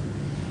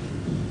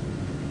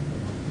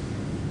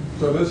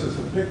 So this is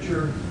a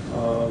picture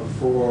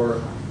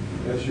for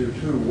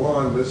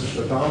SU2-1. This is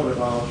the dominant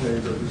vowel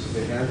chamber. This is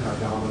the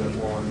anti-dominant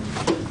one.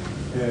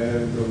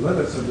 And the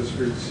limits of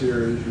discrete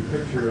series, you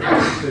picture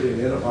it sitting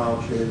in a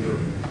vowel chamber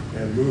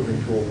and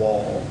moving to a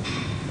wall.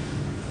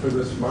 For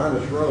this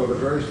minus rho, the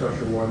very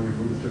special one, you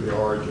move to the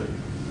origin.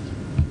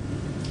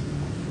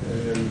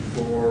 And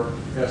for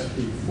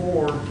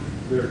SP4,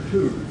 there are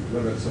two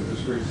limits of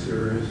discrete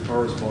series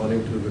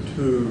corresponding to the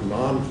two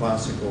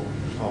non-classical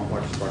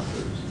complex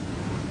structures.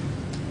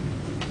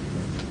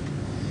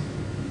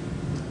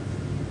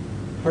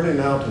 Turning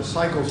now to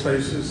cycle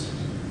spaces.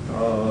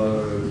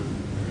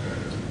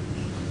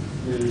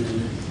 The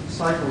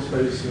cycle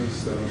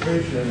spaces, the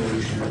notation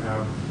is you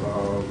have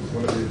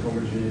one of these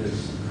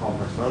homogeneous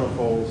complex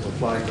manifolds, a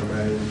flag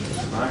domain,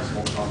 a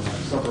maximal complex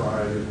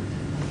subvariety,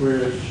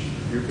 which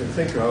you can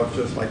think of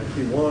just like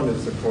P1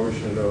 is the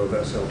quotient of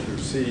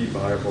SL2C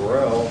by a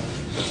Borel.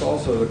 It's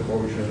also the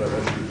quotient of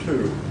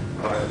SU2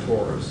 by a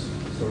torus.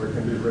 So it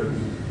can be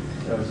written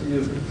as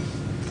either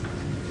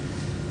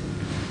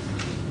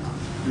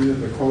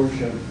the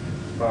quotient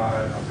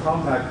by a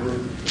compact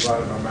group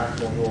divided by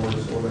maximal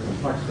torus or the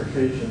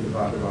complexification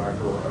divided by a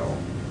Carayol.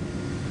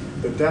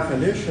 The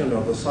definition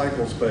of the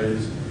cycle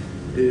space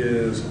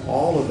is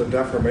all of the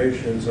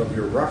deformations of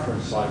your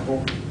reference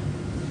cycle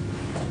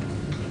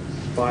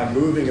by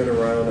moving it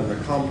around in the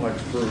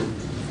complex group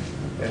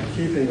and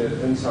keeping it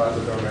inside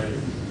the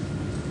domain.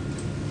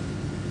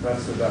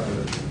 That's the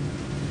definition.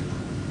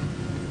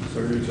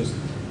 So you just,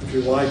 if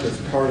you like, it's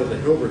part of the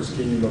Hilbert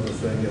scheme of the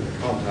thing in the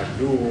compact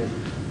dual,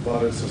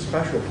 but it's a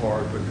special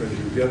part because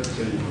you get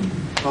the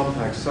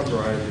compact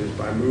subvarieties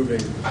by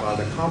moving by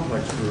the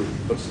complex group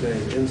but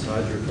staying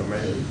inside your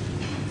domain.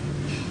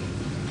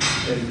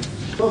 An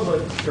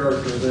equivalent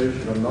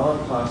characterization of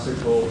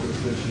non-classical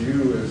is this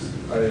U is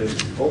an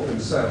open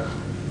set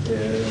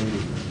in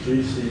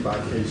GC by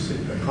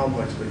KC, the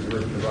complex big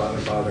group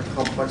divided by the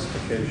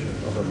complexification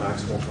of the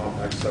maximal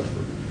compact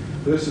subgroup.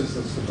 This is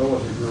the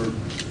stability group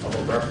of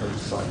a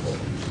reference cycle.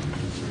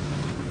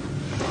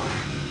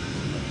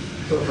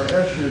 So for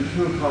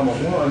SU2,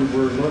 1,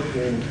 we're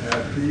looking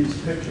at these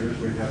pictures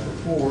we had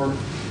before,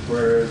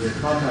 where the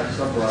compact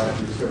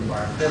subvariety is given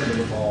by a point of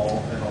the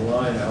ball and a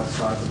line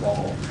outside the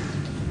ball.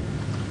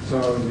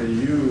 So the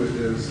U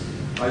is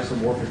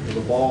isomorphic to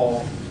the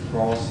ball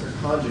across the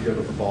conjugate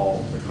of the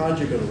ball. The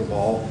conjugate of the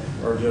ball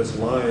are just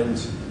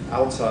lines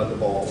outside the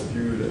ball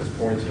viewed as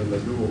points in the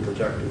dual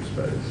projective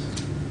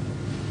space.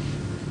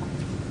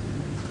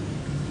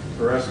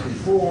 For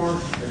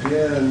SP4,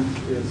 again,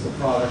 it's the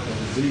product of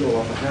the Ziegel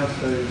upper half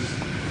space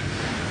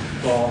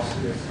cross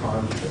its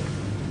conjugate.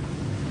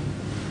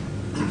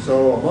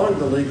 So among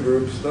the Lie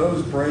groups,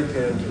 those break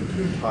into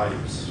two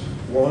types.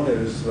 One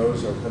is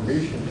those of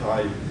Hermitian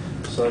type,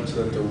 such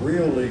that the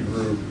real Lie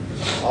group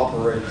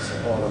operates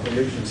on a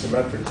Hermitian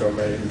symmetric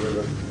domain with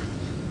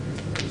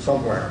it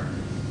somewhere.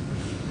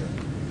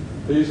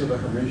 These are the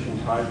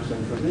Hermitian types,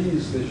 and for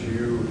these, this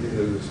U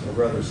is a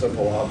rather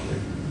simple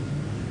object.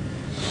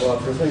 But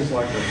for things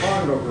like the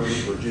orthogonal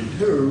group, or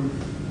G2,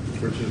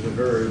 which is a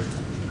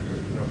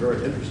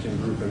very interesting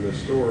group in this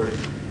story,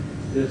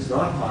 it's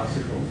not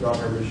classical, it's not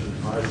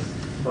Hermitian type,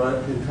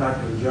 but in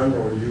fact, in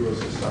general, U is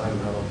a Stein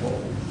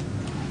manifold.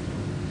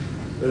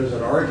 There's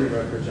an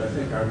argument, which I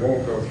think I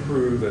won't go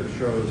through, that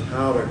shows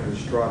how to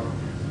construct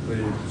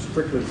the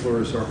strictly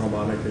Fourier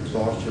harmonic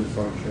exhaustion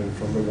function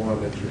from the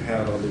one that you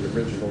had on the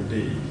original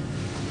D.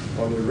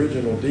 On the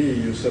original D,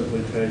 you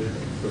simply take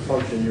the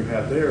function you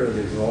had there,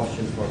 the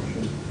exhaustion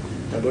function,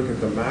 and look at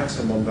the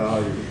maximum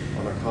value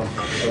on a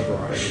complex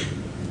subvariety,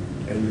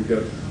 and you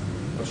get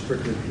a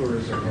strictly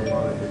Fourier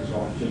harmonic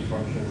exhaustion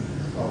function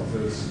of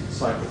this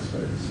cycle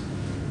space.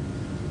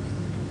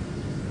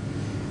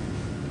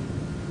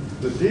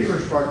 The deeper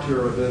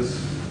structure of this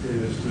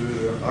is due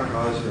to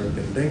Ackheiser and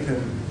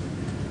Dinkin.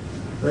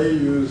 They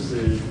use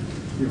the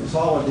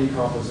solid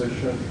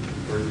decomposition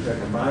where you take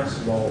a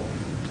maximal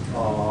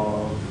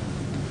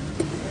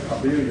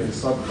abelian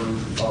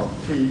subgroup of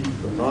P,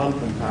 the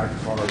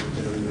non-compact part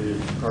in the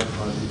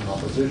Cartan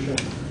decomposition,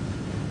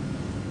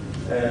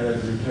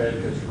 and you take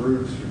its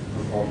roots,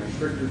 we call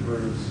restricted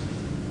roots.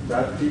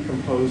 That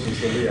decomposes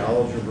the Lie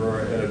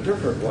algebra in a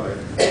different way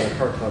than the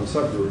Cartan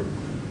subgroup.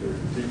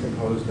 They're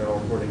decomposed now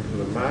according to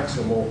the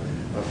maximal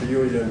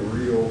abelian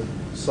real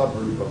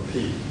subgroup of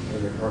P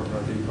in the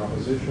Cartan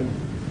decomposition.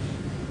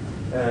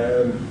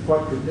 And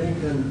what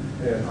Gedinken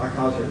and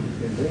Akaza and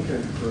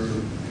Gedinken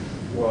proved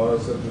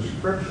was a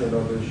description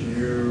of this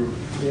U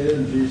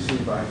in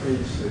GC by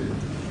KC.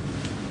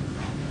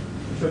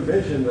 I should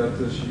mention that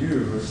this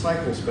U, the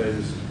cycle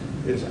space,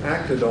 is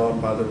acted on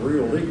by the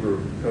real Lie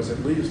group because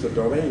it leaves the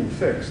domain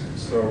fixed,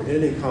 so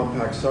any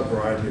compact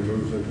subvariety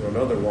moves into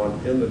another one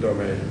in the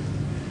domain.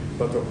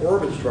 But the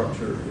orbit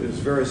structure is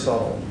very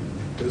subtle.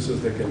 This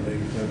is the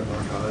Gedinken,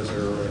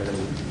 Akaza, and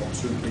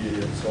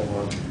Otsuki, and so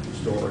on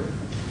story.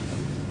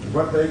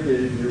 What they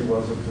gave you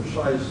was a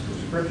precise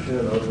description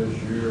of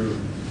this U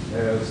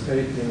as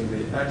taking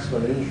the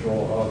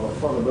exponential of a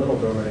fundamental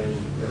domain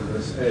in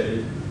this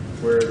A,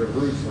 where the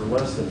roots are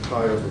less than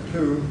pi over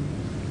 2,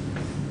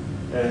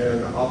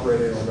 and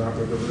operating on that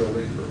with the real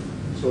Lie group.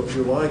 So if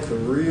you like, the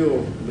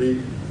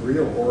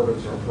real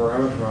orbits are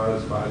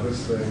parameterized by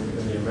this thing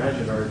in the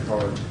imaginary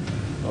part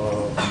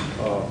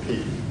of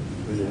P,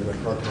 the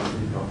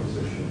Cartan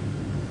decomposition.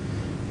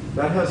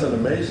 That has an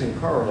amazing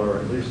corollary,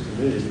 at least to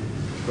me,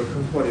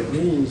 because what it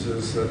means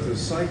is that this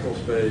cycle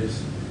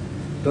space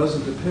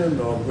doesn't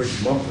depend on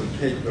which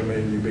Mumford-Tate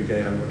domain you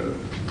began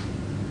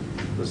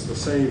with. It's the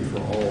same for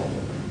all of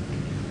them.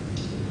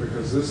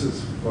 Because this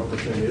is what the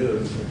thing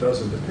is. It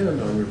doesn't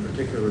depend on your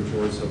particular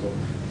choice of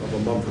a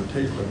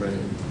Mumford-Tate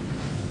domain,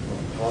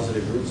 a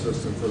positive root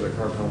system for the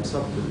Cartan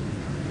subgroup.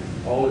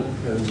 All it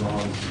depends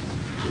on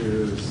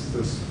is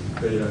this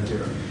beta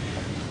here.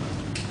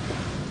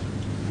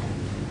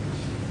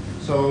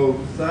 So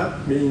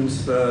that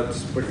means that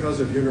because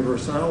of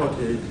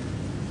universality,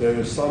 there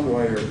is some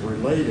way of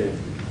relating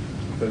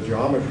the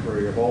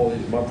geometry of all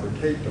these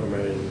Mumford-Tate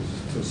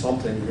domains to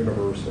something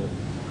universal.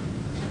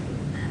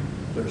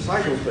 Their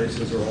cycle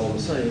spaces are all the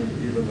same,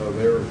 even though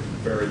they're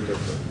very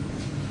different.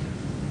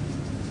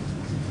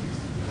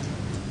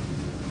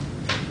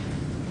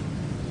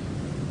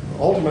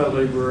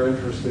 Ultimately, we're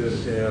interested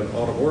in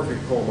automorphic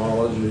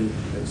cohomology,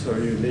 and so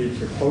you need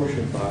to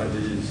quotientify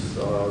these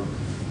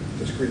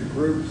discrete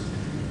groups.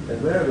 And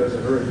then there's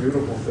a very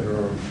beautiful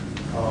theorem,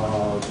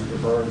 the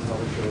Burns,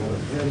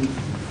 Hodge, and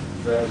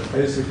that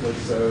basically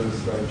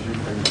says that you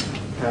can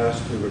pass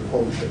to the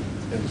quotient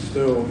and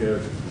still get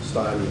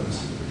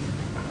Steinless,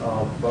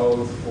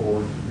 both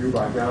for U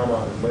by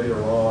gamma and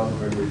later on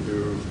when we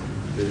do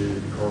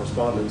the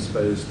correspondence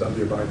space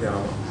W by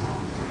gamma.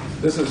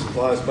 This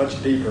applies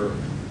much deeper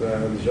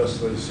than just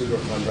the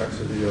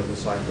pseudo-convexity of the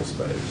cycle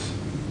space.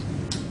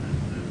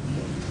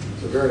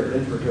 It's a very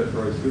intricate,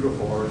 very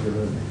beautiful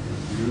argument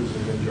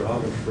using the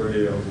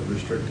geometry of the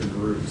restricted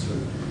roots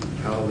and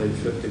how they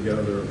fit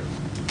together,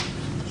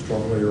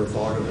 strongly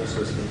orthogonal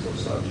systems of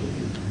such. And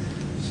you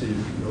see,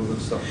 know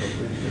this stuff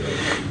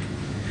completely.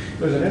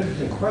 There's an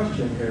interesting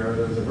question here.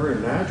 There's a very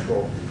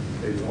natural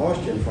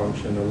exhaustion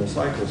function in the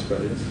cycle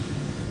space.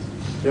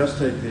 Just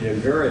take the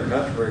invariant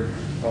metric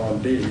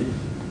on D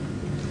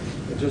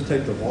and just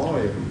take the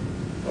volume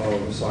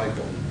of the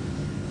cycle,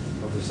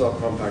 of the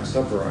subcompact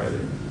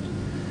subvariety.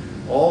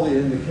 All the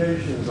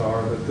indications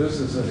are that this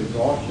is an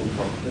exhaustion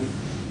function.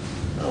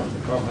 Now, if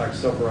the compact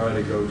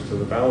subvariety goes to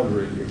the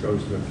boundary, it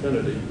goes to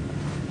infinity,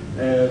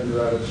 and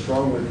that it's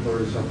strongly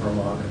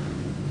plurisubharmonic.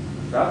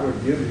 That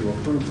would give you a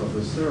proof of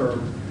this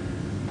theorem,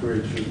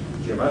 which is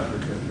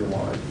geometric, if you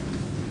like.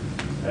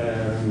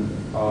 And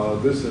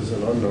this is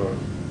an unknown.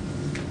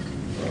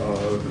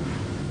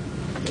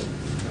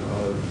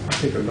 I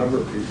think a number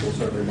of people,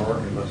 certainly Mark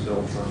and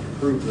myself, trying to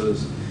prove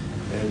this,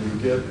 and you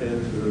get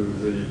into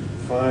the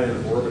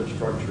fine orbit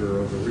structure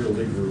of the real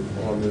Lie group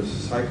on this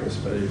cycle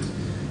space,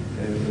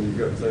 and then you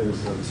get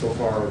things that so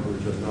far we're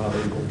just not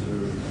able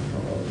to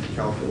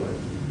calculate.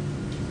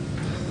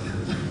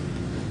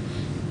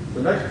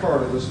 The next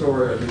part of the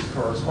story are these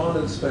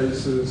correspondence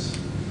spaces.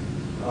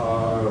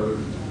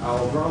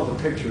 I'll draw the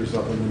pictures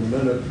of them in a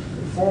minute.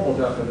 The formal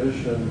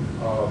definition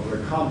of the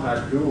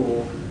compact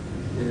dual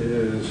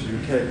is you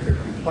take the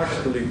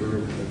complex Lie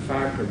group and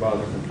factor by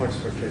the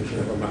complexification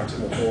of a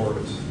maximal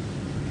torus.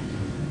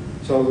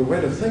 So the way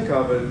to think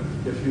of it,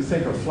 if you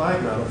think of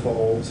flag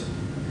manifolds,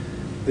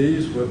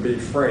 these would be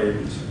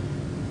frames,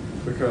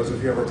 because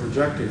if you have a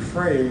projective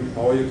frame,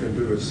 all you can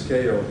do is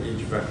scale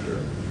each vector.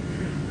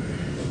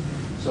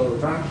 So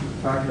the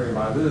factoring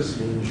by this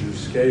means you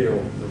scale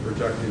the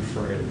projective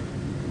frame.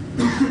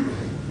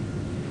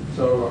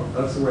 So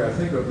that's the way I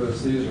think of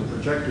this. These are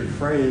projective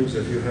frames.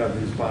 If you have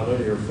these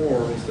bilinear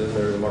forms, then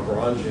they're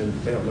Lagrangian,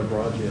 they have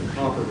Lagrangian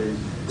properties.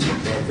 So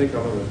I think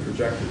of them as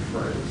projective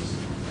frames.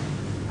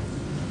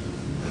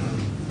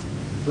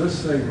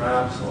 This thing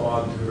maps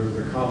onto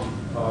the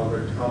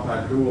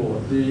compact dual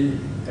of D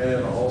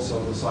and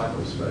also the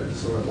cycle space.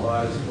 So it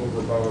lies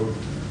over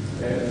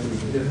both.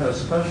 And it has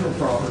special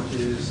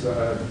properties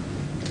that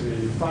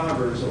the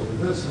fibers over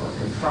this are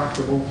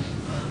contractible.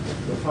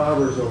 The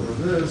fibers over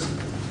this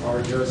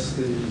are just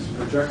these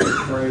projected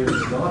frames,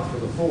 not for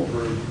the full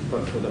group,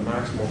 but for the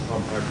maximal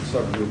compact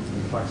subgroup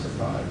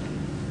complexified.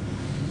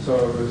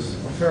 So there's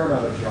a fair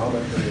amount of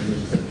geometry in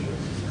this picture.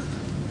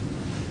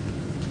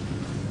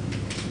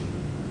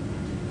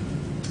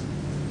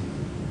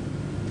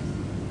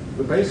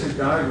 The basic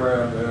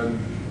diagram then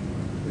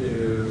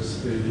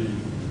is the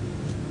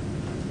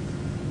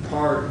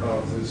part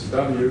of this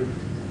W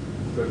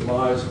that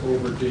lies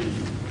over D. You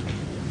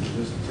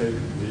just take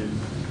the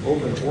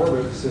open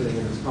orbit sitting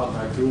in this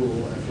compact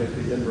dual and take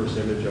the inverse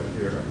image up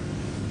here,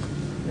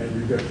 and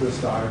you get this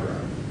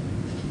diagram.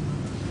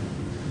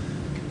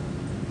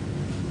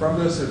 From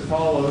this, it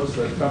follows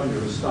that W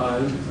is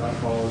Stein. That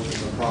follows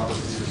from the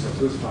properties of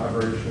this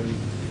vibration.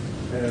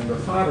 And the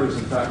fibers,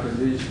 in fact, in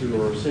these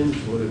two are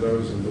essentially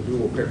those in the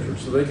dual picture,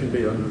 so they can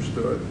be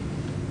understood.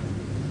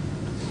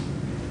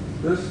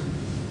 This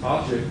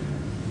object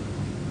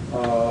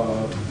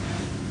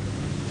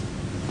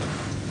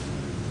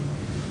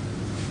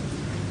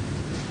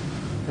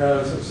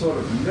has a sort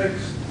of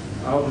mixed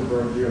algebra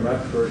and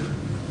geometric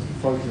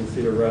function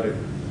theoretic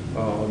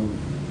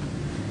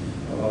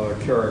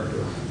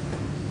character.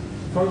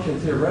 Function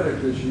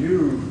theoretic is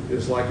U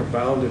is like a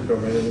bounded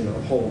domain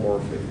of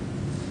holomorphic.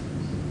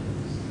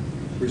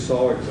 We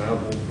saw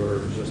examples where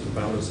it's just a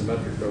bounded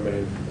symmetric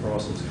domain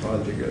across its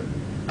conjugate.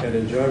 And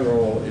in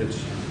general, it's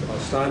a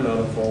Stein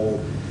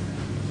manifold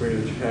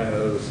which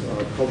has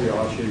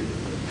Kobayashi,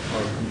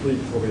 complete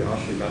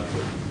Kobayashi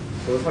metric.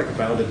 So it's like a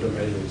bounded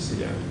domain in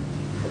CN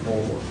of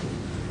holomorphic.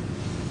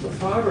 The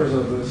fibers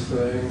of this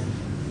thing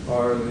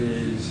are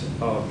these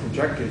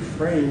projected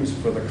frames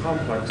for the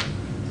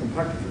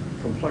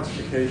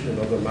complexification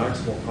of the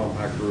maximal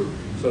compact group.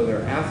 So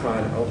they're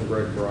affine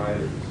algebraic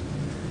varieties.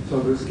 So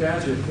this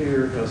gadget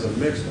here has a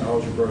mixed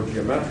algebra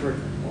geometric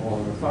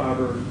on the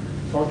fiber,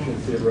 function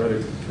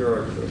theoretic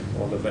character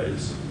on the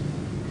base.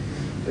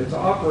 It's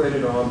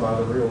operated on by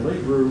the real Lie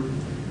group.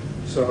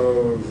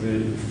 So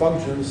the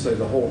functions, say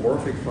the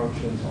holomorphic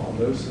functions on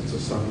this, it's a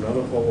Stein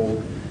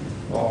manifold,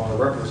 are a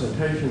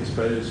representation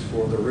space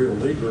for the real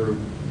Lie group.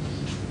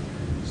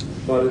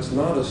 But it's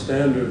not a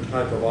standard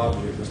type of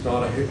object. It's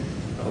not a,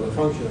 the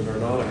functions are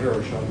not a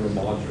Hara-Chandra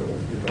module.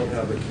 You don't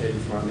have the K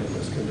front in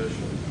this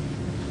condition.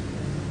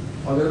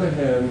 On the other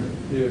hand,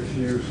 if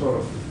you sort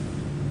of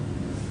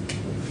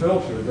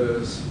filter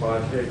this by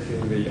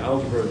taking the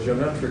algebra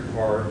geometric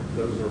part,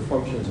 those are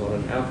functions on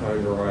an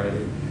affine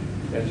variety,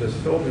 and just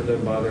filter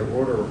them by their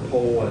order of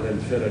pole and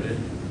infinity,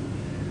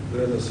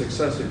 then the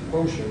successive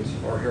quotients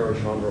are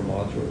Hara-Chandra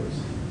modules.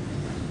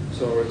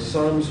 So it's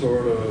some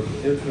sort of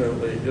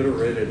infinitely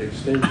iterated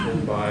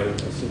extinction by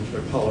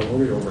essentially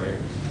polynomial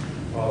rings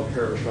of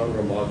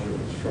Hara-Chandra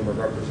modules from a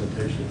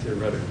representation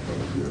theoretic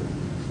point of view.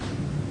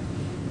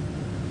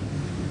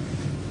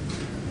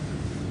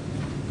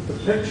 The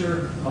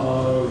picture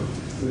of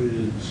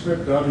the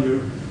script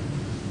W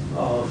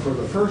for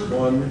the first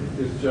one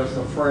is just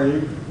a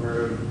frame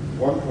where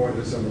one point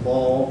is in the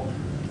ball,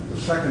 the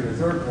second and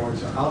third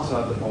points are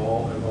outside the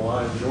ball, and the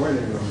line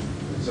joining them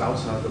is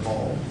outside the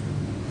ball.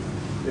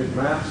 It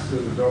maps to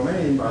the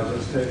domain by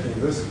just taking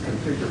this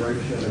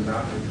configuration and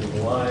mapping to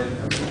the line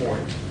and the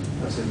point.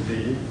 That's in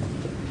D.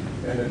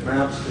 And it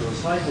maps to a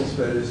cycle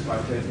space by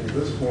taking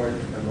this point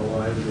and the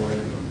line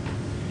joining them.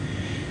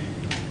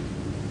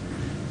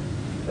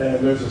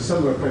 And there's a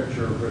similar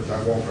picture, which I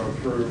won't go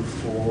through,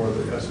 for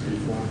the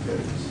SP4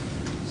 case.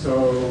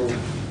 So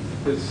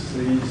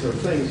these are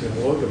things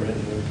in low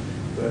dimension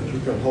that you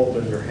can hold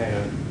in your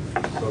hand,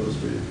 so to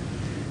speak.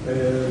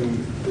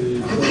 And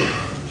the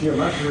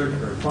geometric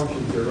or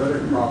function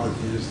theoretic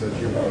properties that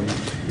you can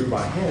do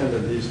by hand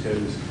in these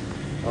cases,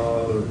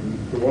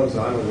 the ones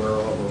I'm aware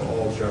of are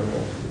all general.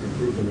 You can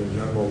prove them in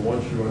general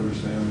once you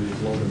understand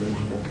these low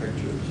dimensional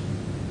pictures.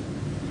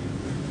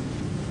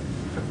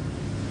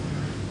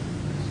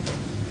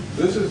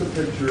 This is a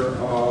picture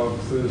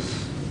of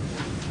this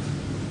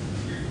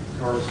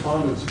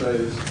correspondence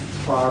space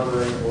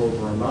fibering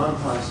over a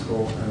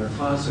non-classical and a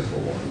classical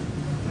one.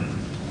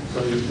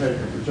 So you take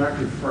a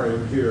projected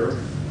frame here,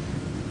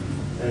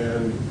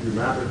 and you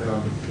map it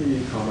down to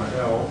P, comma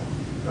L.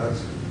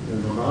 That's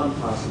in the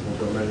non-classical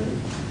domain.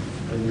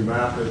 And you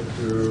map it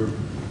to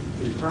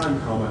P prime,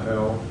 comma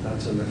L.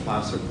 That's in the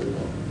classical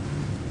one.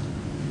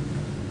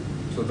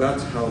 So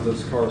that's how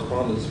this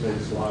correspondence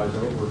space lies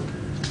over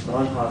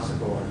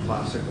non-classical and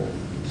classical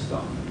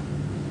stuff.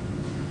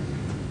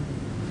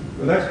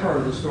 The next part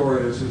of the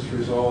story is this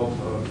result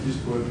of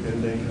Eastwood,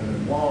 Binding,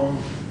 and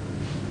Wong.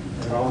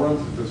 And I'll run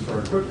through this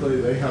very quickly.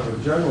 They have a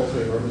general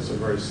theorem. It's a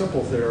very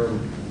simple theorem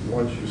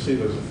once you see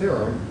there's a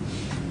theorem.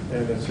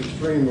 And it's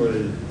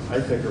extremely, I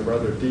think, a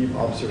rather deep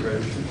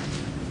observation.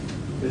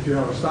 If you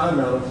have a Stein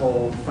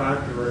manifold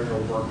factoring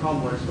over a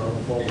complex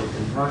manifold with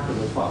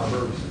intractable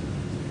fibers,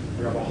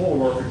 you have a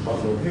holomorphic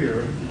bundle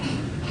here.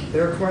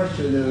 Their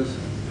question is,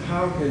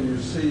 how can you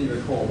see the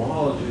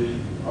cohomology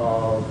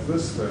of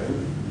this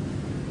thing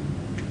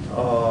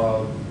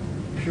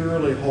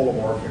purely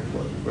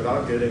holomorphically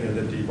without getting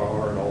into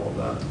D-bar and all of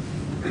that?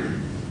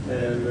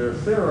 And their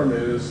theorem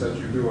is that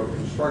you do a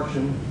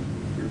construction,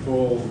 you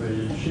pull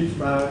the sheaf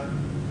back,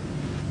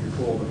 you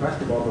pull the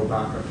vector bundle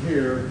back up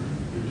here,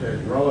 you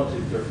take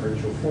relative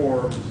differential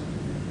forms,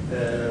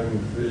 and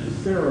the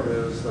theorem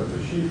is that the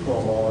sheaf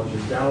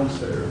cohomology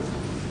downstairs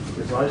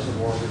is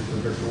isomorphic to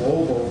the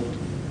global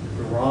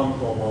Ram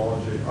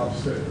cohomology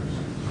upstairs.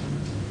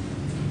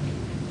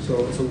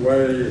 So it's a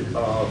way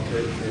of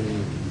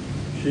taking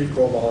sheaf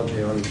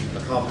cohomology on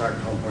a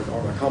compact complex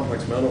or a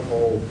complex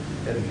manifold,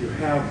 and if you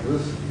have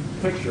this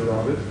picture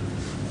of it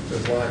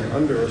that's lying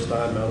under a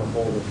Stein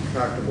manifold with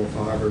retractable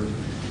fibers,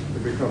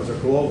 it becomes a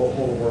global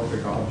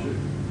holomorphic object.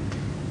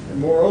 And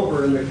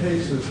moreover, in the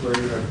cases where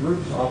you have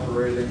groups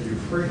operating, you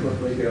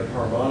frequently get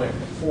harmonic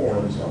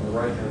forms on the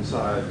right-hand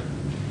side.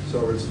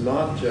 So it's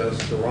not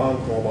just the Ron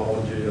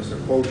cohomology as a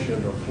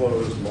quotient of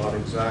closed, not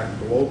exact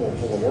global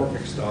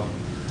holomorphic stuff,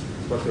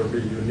 but there'll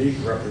be unique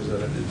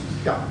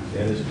representatives. Yeah.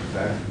 And is it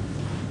compact?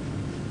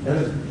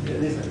 And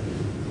anything.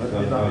 Let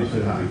me not be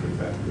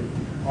compact.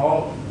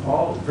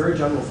 All very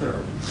general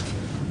theorem.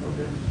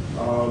 Okay.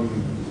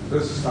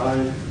 This is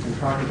Stein,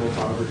 contractible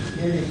fibers,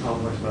 any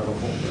complex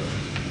manifold there.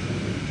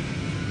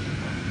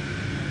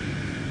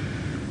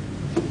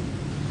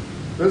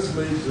 This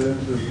leads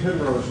into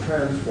Penrose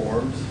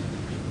transforms,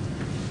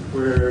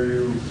 where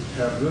you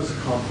have this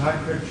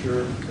compact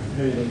picture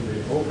containing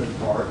the open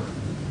part,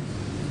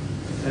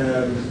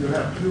 and you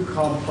have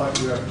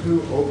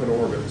two open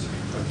orbits,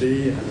 a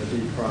D and a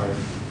D prime.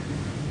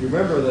 You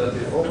remember that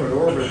the open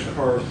orbits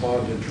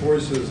correspond to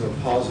choices of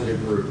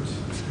positive roots.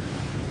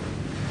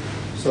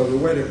 So the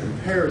way to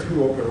compare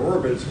two open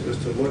orbits is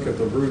to look at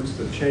the roots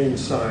that change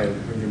sign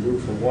when you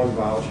move from one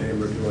vowel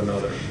chamber to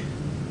another.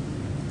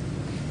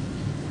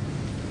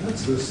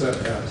 That's the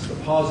set S. The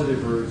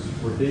positive roots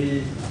for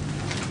D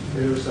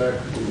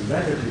intersect the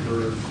negative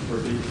roots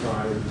for D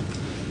prime.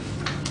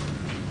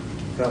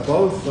 Now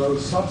both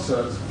those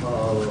subsets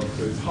of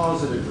the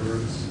positive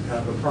roots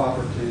have the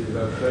property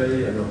that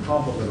they and their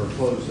complement are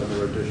closed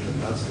under addition.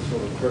 That's the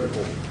sort of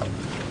critical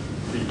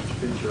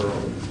feature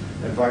of it.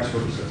 And vice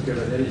versa,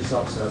 given any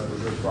subset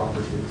with this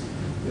property,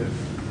 it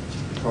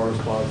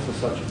corresponds to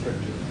such a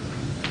picture.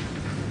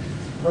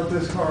 What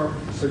this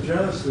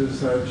suggests is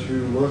that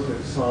you look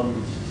at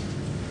some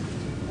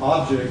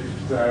object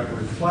that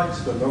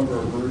reflects the number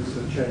of roots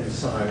that change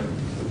sign.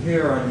 And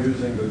here I'm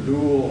using the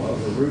dual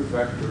of the root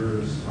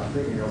vectors. I'm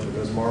thinking of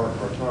them as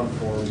Mara-Cartan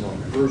forms on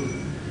the group,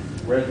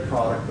 red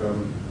product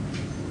them.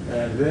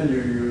 And then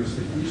you use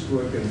the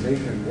Eastwood and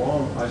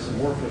Lincoln-Wong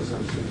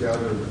isomorphisms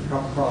together with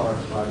cup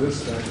products by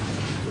this thing,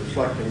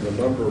 reflecting the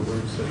number of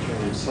roots that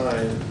change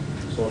sign.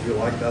 So if you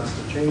like, that's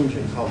the change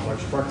in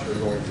complex structure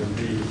going from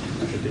D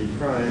to D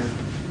prime.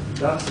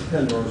 That's the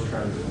Penrose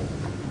transform.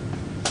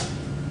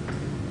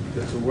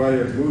 It's a way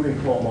of moving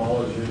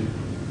cohomology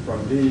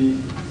from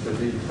D to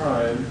D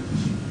prime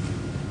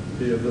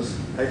via this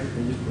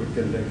Eastwood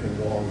and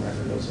Lincoln-Wong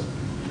mechanism.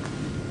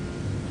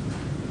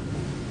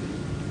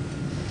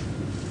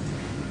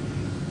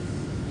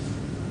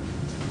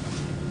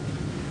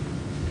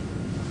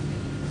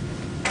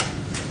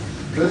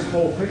 This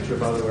whole picture,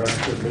 by the way, I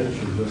should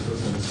mention just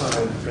as an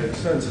aside, makes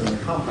sense in the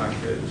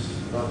compact case,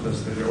 not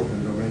just the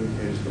open domain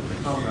case, but the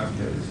compact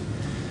case.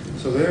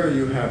 So there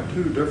you have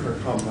two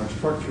different complex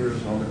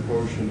structures on the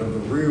quotient of the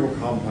real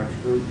complex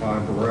group by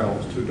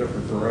Borels, two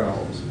different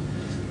Borels.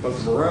 But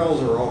the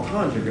Borels are all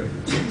conjugate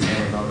to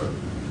one another.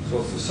 So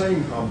it's the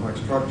same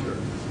complex structure.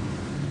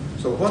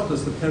 So what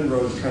does the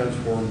Penrose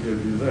transform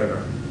give you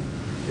there?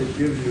 It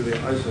gives you the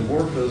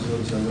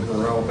isomorphisms in the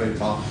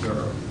Borel-Bay-Bach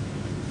theorem.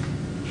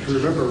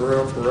 Remember,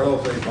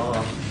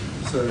 Borel-Bay-Bach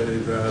say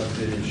that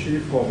the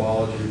sheaf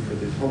cohomology for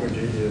these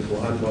homogeneous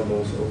line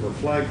bundles over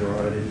flag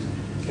varieties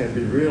can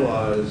be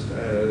realized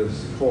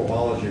as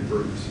cohomology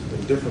groups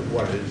in different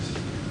ways.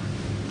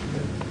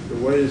 The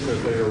ways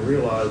that they are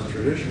realized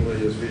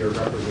traditionally is via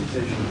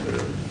representation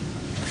theory.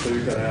 So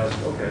you can ask,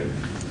 okay,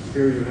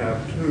 here you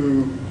have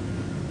two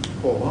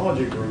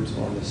cohomology groups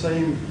on the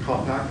same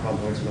compact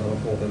complex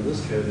manifold in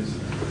this case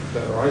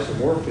that are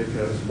isomorphic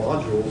as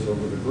modules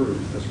over the group,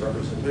 as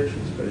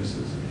representation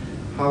spaces.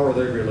 How are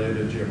they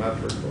related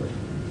geometrically?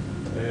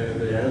 And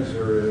the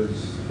answer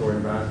is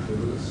going back to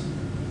this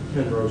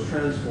Penrose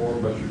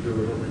transform, but you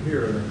do it over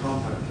here in the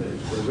compact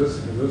case, where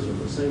this and this are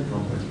the same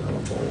complex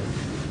manifold.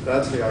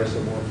 That's the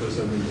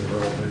isomorphism in the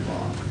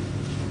Borel-Bay-Bach.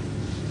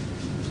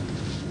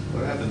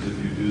 What happens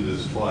if you do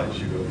this twice?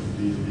 You go from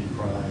D to D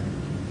prime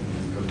and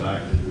then come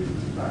back to D.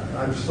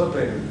 I'm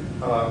slipping.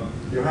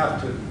 You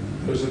have to,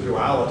 there's a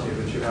duality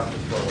that you have to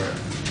throw in.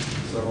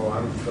 So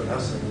I'm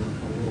finessing a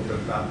little bit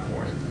at that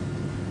point.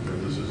 So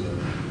this is an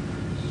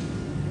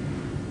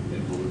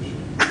involution.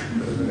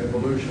 There's an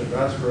involution.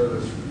 That's where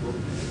this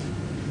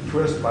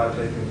twist by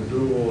taking the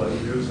dual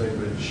and using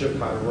the shift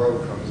by row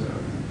comes in.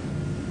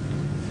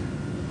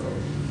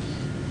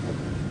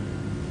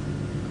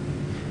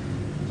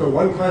 So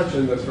one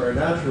question that's very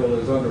natural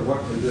is under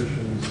what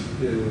conditions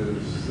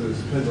is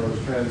this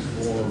Penrose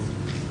transform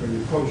when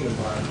you quotient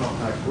by a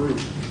compact group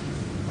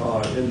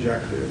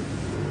injective?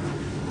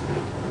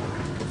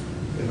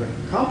 In the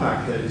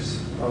compact case,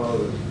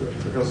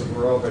 because of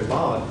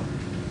Borel-Bay-Bach,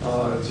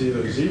 it's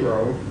either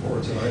zero or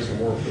it's an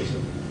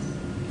isomorphism.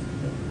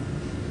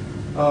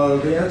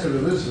 The answer to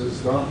this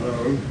is not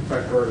known. In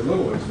fact, very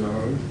little is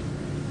known.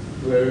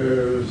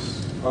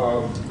 There's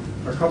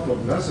a couple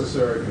of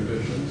necessary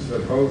conditions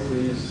that both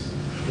these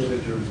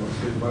integers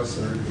must be less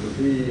than or equal to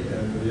b,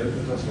 and the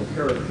infinitesimal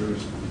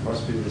characters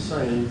must be the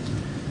same.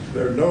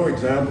 There are no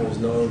examples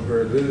known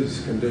where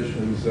these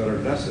conditions that are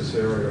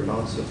necessary are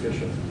not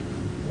sufficient.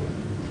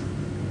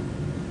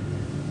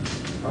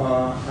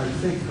 I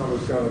think I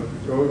was going to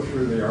go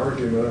through the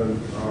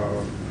argument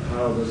of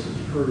how this is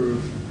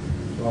proved.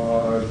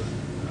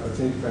 I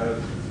think that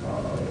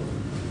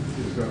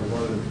is going to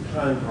run into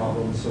time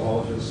problems, so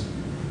I'll just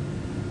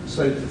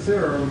state the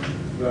theorem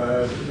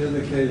that in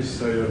the case,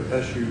 say, of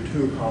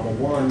SU2,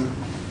 1,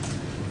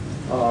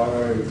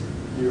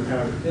 you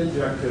have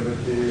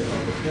injectivity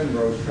of the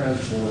Penrose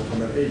transform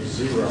from an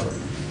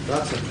H0.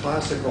 That's a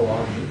classical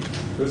object.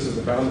 This is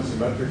a bounded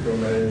symmetric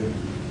domain,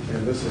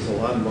 and this is a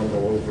line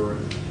bundle over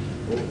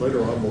it.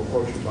 Later on, we'll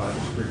quote it by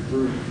discrete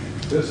group.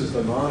 This is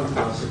the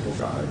non-classical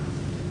guy.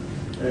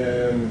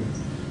 And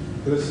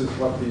this is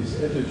what these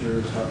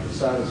integers have to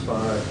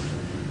satisfy.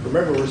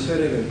 Remember, we're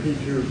sitting in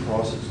P2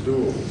 across its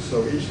dual,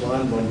 so each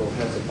line bundle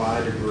has a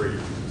bi-degree.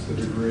 It's the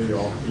degree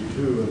off P2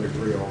 and the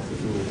degree off the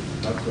dual.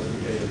 That's what the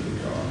A and B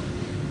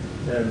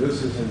are. And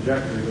this is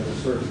injected in a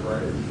certain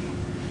range.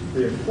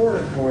 The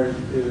important point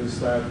is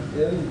that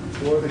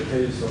for the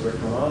case of the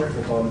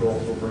canonical bundle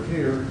over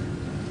here,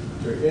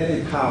 to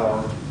any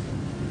power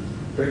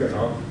big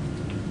enough,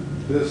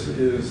 this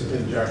is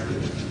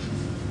injected.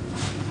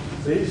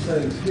 These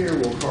things here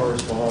will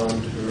correspond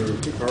to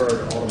Picard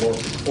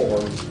automorphic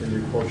forms in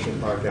the quotient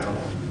by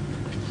gamma.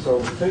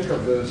 So think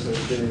of this as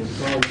being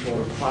some sort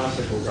of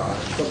classical guy,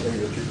 something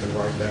that you can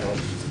write down.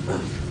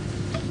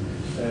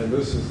 And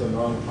this is the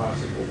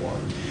non-classical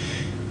one.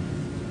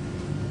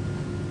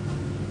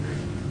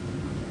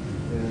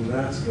 And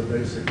that's the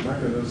basic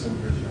mechanism,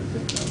 which I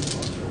think I will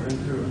not go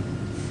into.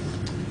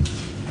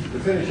 To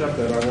finish up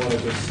then, I want to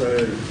just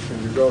say,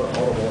 when you go to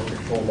automorphic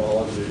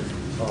cohomology,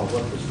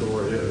 what the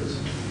story is.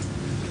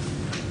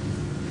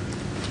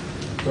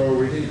 So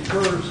we need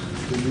first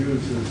to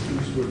use this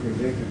Eastwood and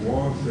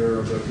Dinkin-Wong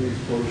theorem that these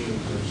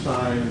quotients are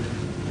signed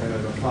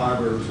and the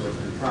fibers are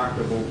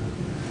contractible.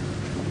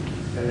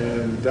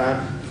 And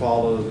that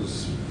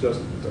follows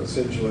just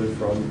essentially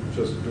from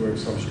just doing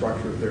some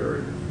structure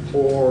theory.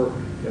 Or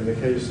in the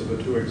case of the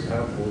two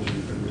examples,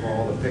 you can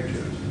draw the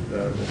pictures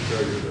that will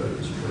show you that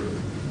it's true.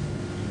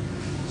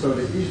 So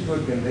the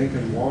Eastwood and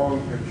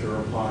Dinkin-Wong picture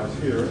applies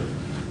here.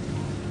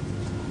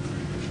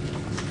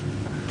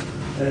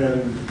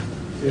 And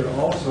it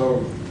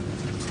also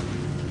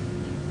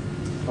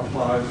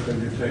applies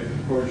when you take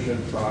the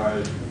quotient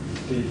by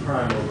d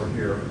prime over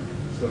here.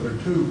 So there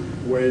are two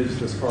ways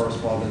this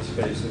correspondence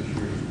space is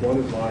used. One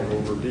is lying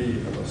over d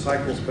in the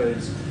cycle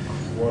space.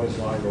 One is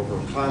lying over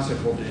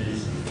classical d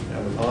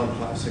and the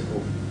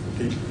non-classical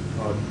d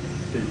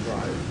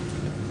prime.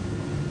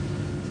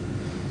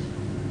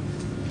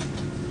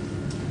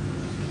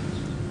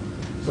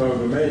 So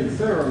the main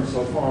theorem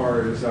so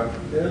far is that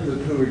in the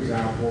two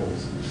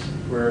examples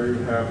where you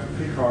have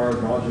Picard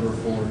modular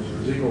forms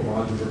or Ziegler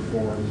modular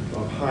forms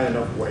of high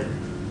enough weight,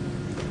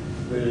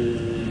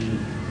 the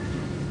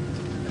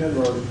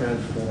Penrose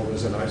transform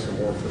is an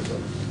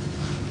isomorphism.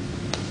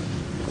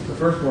 The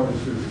first one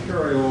is through the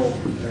Carayol,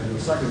 and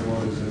the second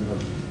one is in the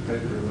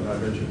paper that I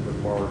mentioned with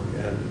Mark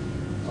and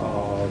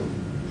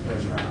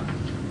Matt.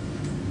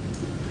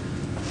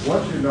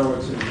 Once you know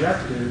it's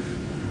injective,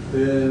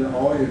 then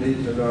all you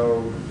need to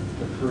know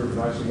to prove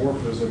an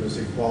isomorphism is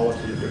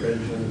equality of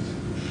dimensions.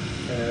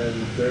 And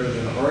there's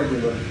an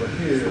argument for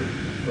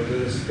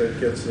this that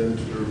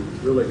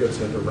really gets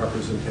into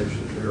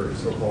representation theory,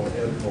 so-called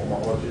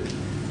n-homology,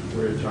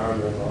 which I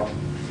will not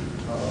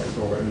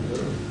go into.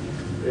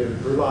 It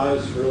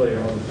relies really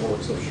on the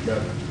works of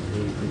Schmidt,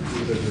 who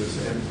concluded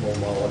this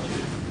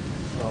n-homology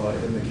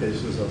in the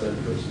cases of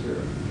interest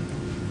here.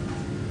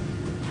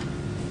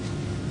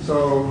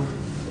 So,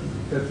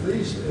 at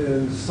least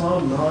in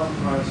some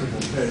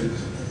non-classical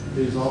case,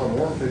 these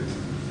automorphic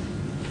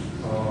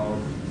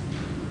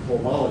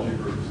homology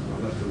groups,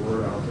 I left the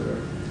word out there,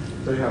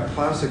 they have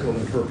classical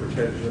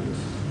interpretations.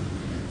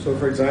 So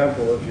for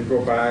example, if you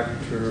go back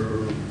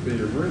to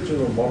the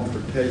original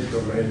Mumford-Tate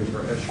domain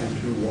for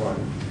SU21,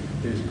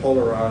 these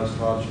polarized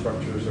Hodge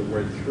structures of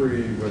weight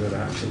 3 with an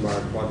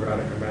axiomized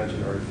quadratic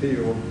imaginary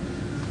field,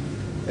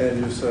 and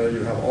you say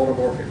you have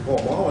automorphic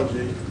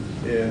homology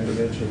in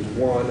dimensions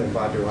 1 and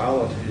by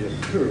duality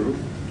in 2,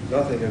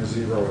 nothing in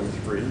 0 and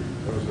 3.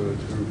 Those are the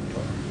two,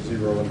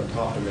 0 in the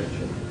top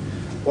dimension.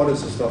 What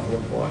does the stuff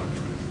look like?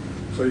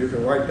 So you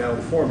can write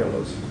down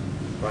formulas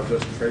by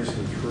just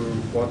tracing through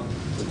what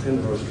the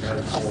Penrose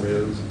transform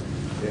is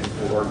in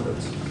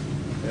coordinates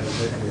and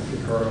taking a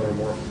Picard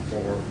automorphic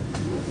form.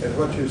 And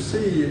what you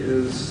see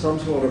is some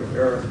sort of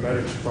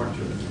arithmetic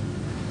structure.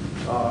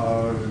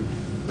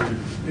 The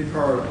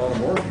Picard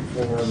automorphic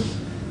forms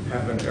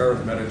have an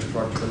arithmetic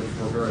structure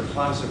for very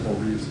classical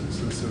reasons.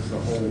 This is the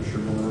whole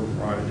Schiller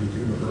variety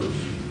universe.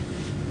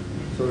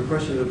 So the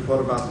question is, what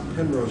about the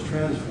Penrose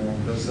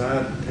transform? Does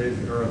that take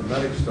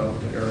arithmetic stuff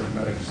to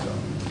arithmetic stuff?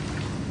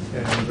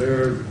 And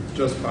there,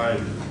 just by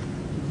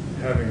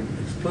having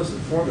explicit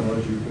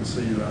formulas, you can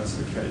see that's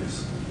the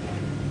case.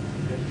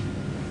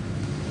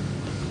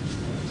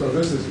 So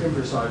this is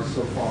imprecise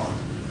so far.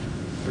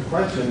 The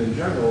question in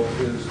general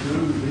is,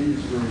 do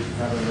these groups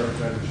have an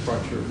arithmetic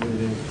structure,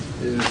 meaning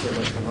is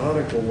in a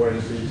canonical way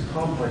these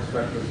complex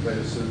vector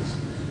spaces,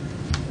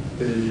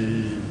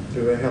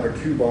 do they have a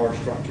Q-bar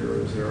structure?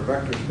 Is there a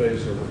vector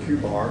space over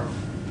Q-bar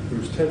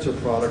whose tensor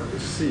product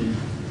is C,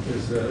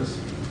 is this,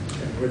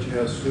 and which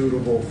has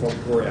suitable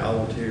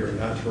functoriality or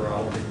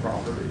naturality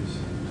properties?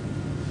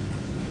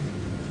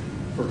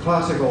 For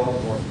classical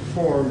automorphic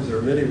forms, there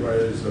are many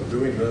ways of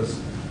doing this.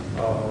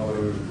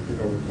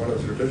 One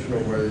of the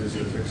traditional ways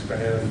is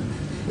expand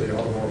the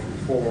automorphic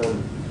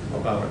form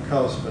about a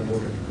cusp and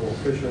look at the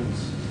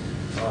coefficients,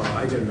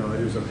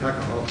 eigenvalues of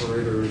Hecke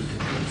operators,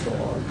 and so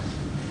on.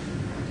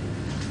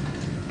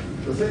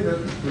 The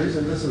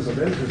reason this is of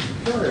interest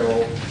to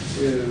Carayol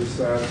is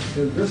that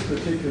in this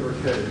particular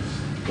case,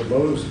 the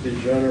most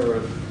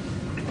degenerate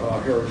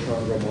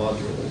Harris-Chandra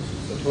modules,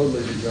 the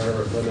totally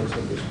degenerate limits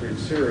of discrete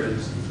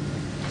series,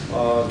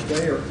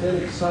 they are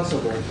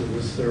inaccessible to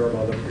this theorem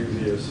on the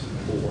previous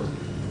board.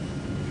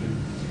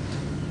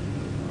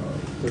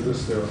 To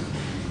this theorem.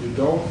 You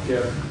don't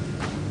get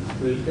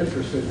the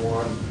interesting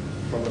one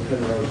from the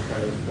Penrose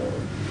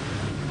transform.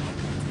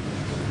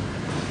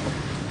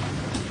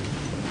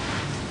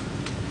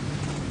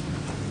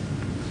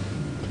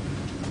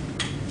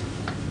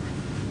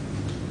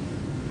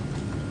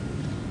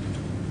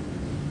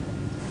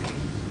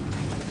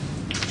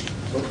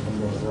 Oh, I'm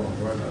going wrong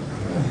way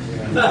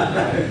now.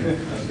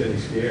 I'm getting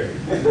scared.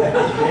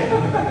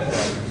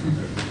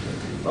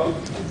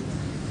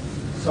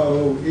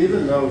 So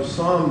even though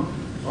some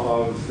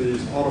of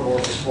these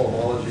automorphic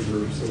cohomology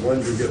groups, the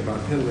ones you get by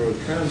Penrose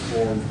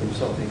transform from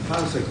something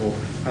classical,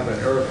 have an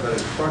arithmetic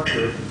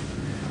structure,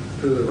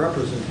 to the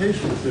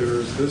representation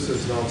theorists, this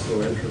is not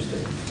so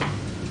interesting.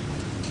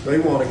 They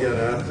want to get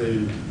at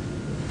the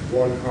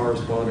one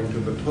corresponding to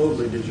the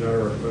totally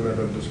degenerate limit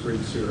of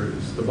discrete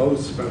series, the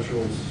most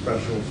special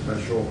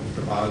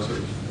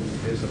divisors in the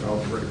case of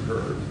algebraic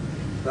curves.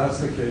 That's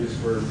the case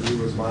where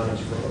U is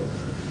minus rho.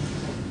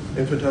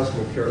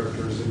 Infinitesimal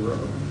character 0.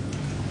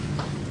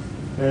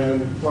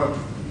 And what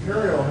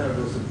Carayol had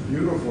was a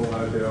beautiful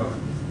idea.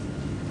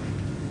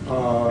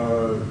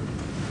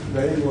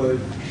 Namely,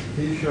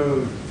 he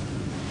showed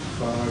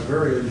a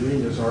very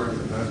ingenious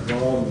argument. I've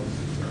drawn.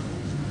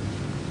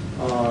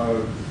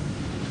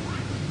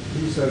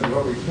 He said,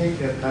 well, we can't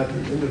get at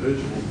the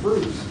individual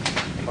groups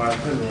by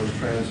Penrose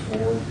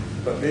transform,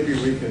 but maybe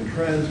we can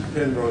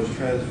Penrose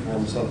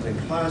transform something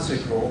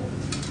classical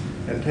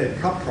and take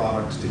cup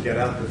products to get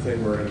at the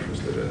thing we're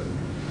interested in.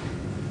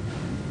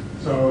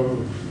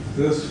 So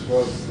this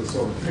was the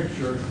sort of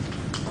picture.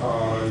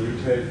 You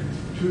take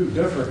two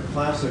different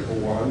classical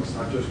ones.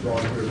 I've just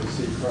drawn here the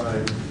C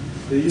prime.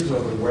 These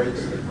are the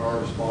weights that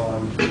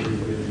correspond to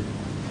the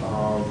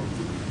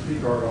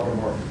P-guard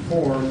automorphic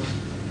forms.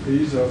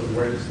 These are the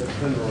weights that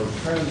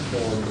Penrose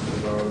transforms to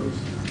those.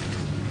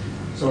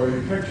 So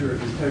you picture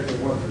if you take the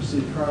one for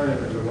C prime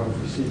and the one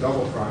for C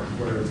double prime,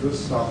 where this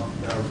stuff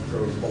now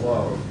goes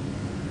below,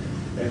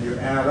 and you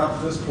add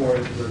up this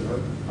point to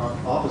the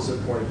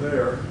opposite point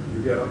there,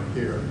 you get up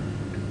here.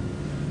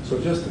 So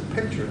just the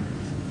picture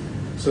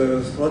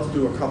says, let's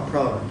do a cup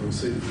product and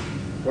see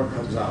what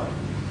comes out.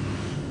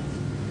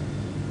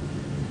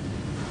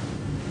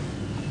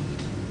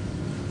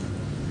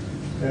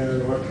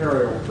 And what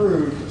Carayol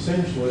proved,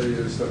 essentially,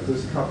 is that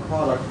this cup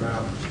product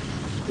map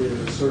is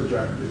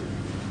surjective.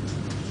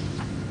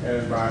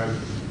 And by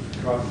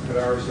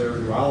Kadar-Sayre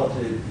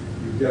duality,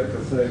 you get the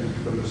thing,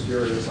 the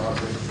mysterious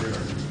object here.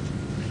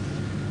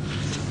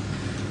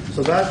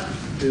 So that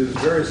is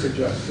very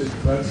suggestive.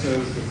 That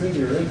says the thing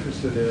you're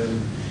interested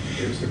in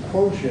is the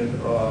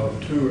quotient of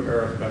two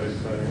arithmetic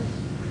things.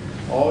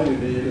 All you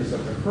need is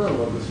that the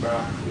kernel of this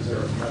map is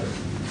arithmetic.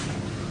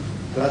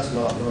 That's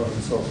not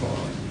known so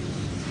far.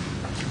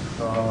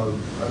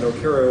 I know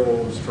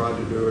Carayol has tried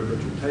to do it,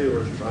 Richard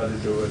Taylor has tried to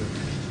do it.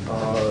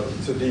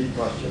 It's a deep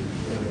question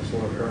in the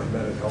sort of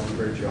arithmetic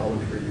algebraic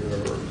geometry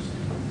universe.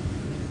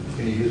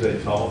 Can you use a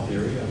tall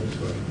theory on this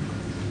one?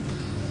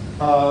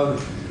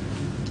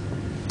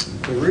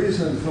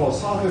 The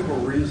philosophical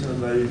reason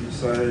they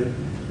say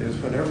is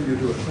whenever you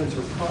do a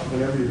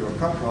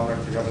cup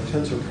product, you have a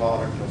tensor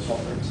product of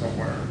something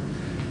somewhere.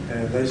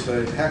 And they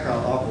say Hecke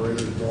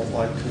operators don't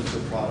like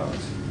tensor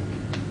products.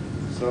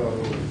 So,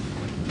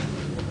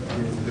 I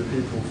mean, the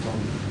people from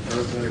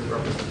arithmetic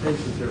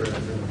representation theory, I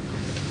think,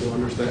 will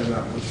understand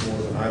that much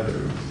more than I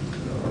do.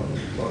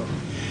 But,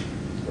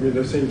 I mean,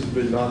 there seems to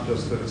be not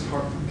just that it's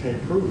hard,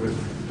 can't prove it,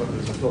 but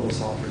there's a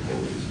philosophical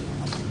reason.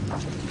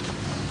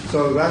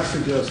 So that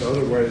suggests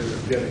other ways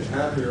of getting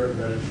at the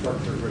arithmetic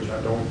structure, which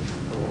I won't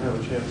have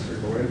a chance to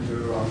go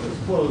into. I'll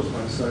just close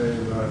by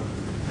saying that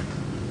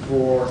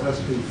for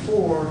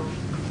SP4,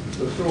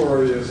 the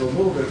story is a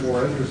little bit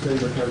more interesting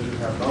because you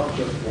have not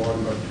just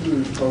one, but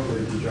two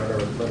totally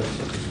degenerate limits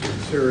of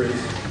discrete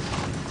series.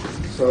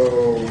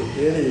 So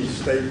any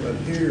statement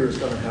here is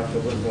going to have to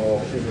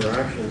involve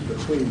interactions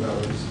between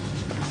those.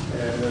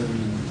 And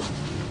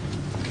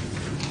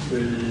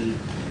the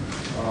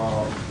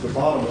The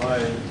bottom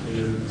line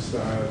is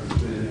that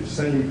the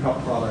same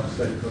cup product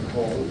statement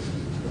holds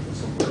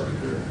somewhere right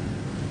here.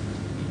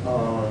 I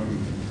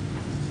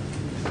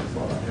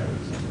thought I had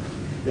it somewhere.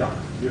 Yeah,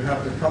 you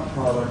have the cup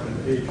product in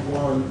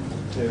H1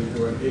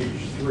 into an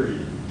H3.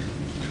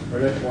 Or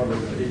H1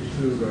 into an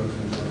H2 goes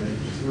into an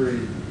H3.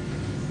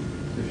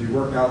 If you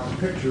work out the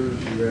pictures,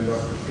 you end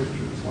up with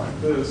pictures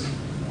like this.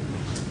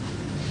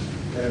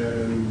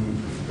 And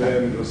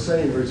then the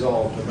same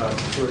result about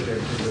the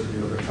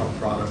projectivity of the cup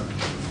product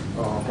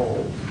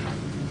hold.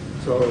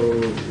 So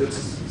it's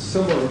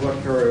similar to what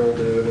Carayol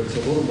did. It's a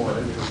little more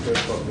intricate,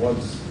 but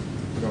once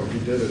he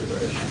did it for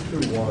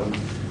SU2-1,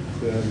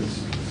 then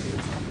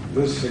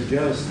this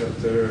suggests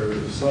that there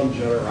is some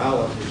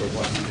generality to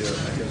what he did,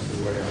 I guess the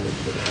way I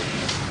looked at it.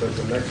 But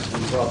the next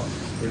one's up,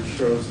 which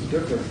shows the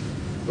difference.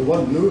 The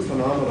one new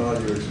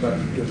phenomenon you expect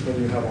is when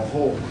you have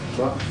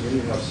when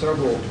you have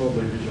several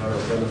totally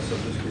degenerate limits of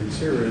discrete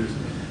series,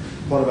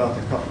 what about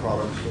the cup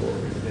product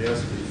story? The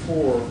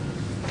SB4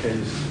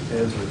 case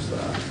answers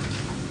that.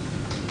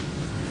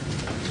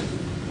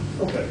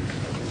 Okay,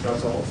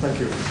 that's all. Thank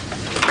you.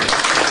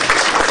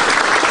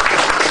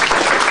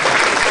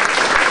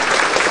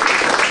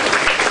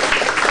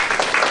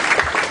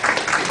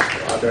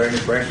 Are there any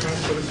questions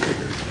for the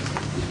speakers?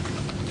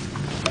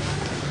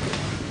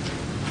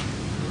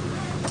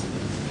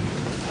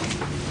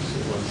 So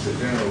what's the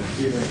general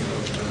feeling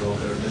of all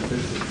their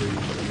methods? If you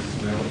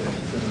smell that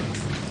it's going to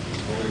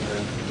always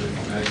have the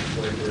magic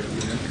flavor at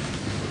the end?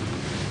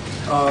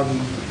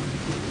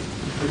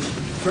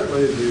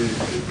 Certainly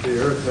the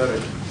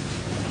arithmetic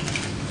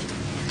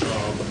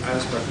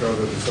aspect of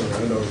it is something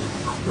I know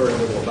very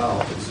little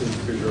about. It seems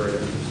to be very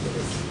interesting.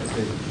 I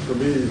think for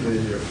me the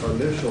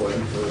initial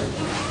interest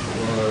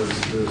was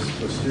this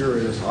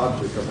mysterious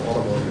object of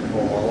automorphic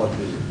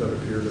cohomology that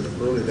appeared in the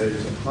early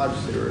days of Hodge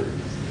theory,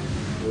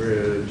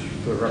 which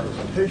the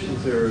representation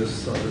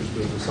theorists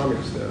understood to some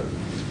extent.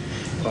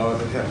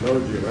 It had no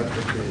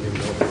geometric meaning,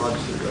 no Hodge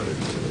theoretic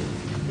meaning.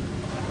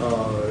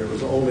 It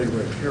was only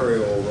when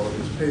Carayol wrote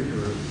his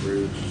papers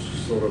which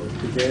sort of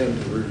began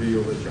to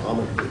reveal the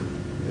geometry.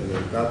 And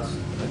that's,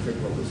 I think,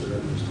 what was of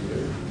interest to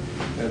me.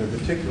 And in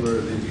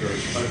particular, these very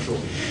special,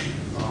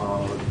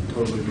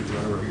 totally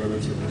degenerate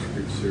limits of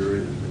discrete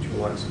series, which are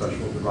like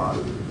special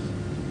divisors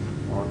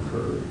on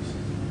curves.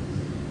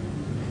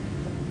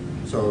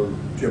 So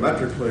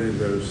geometrically,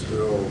 there's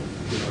still,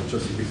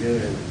 just the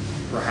beginning,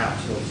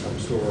 perhaps, of some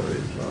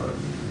story. But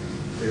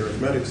the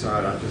arithmetic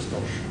side, I just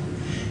don't.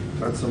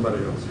 That's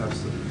somebody else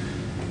has to.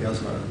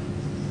 Yes, ma'am.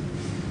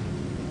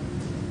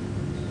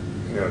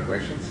 Any other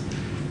questions?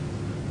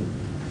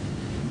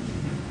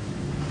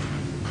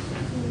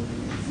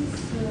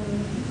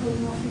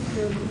 Automorphic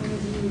cohomology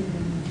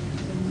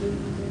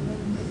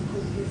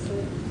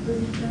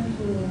position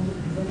to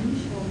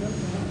vanish or not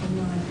on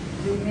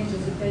the image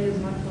of the period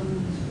map on the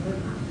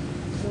Brook.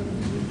 So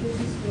the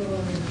cases for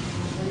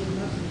period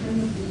map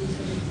cannot be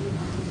selected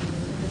to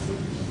the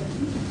same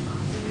property.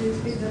 So do you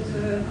expect that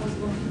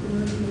automorphic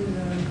cohomology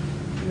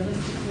will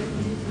restrict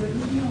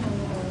validity or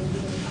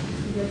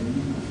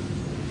validity?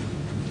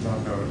 Not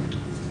known.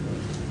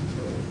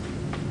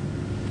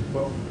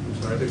 Well, I'm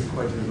sorry, I didn't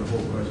quite hear the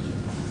whole question.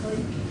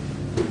 Sorry?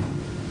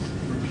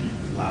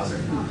 Louder.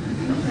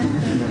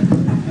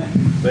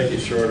 Make it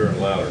shorter and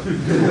louder.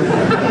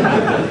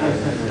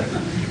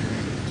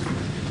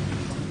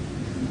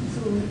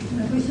 So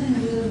my question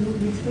is whether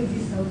you expect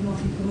this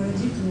automorphic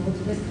cohomology to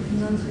restrict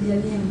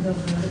non-trivially under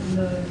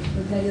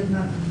the period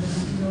map,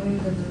 knowing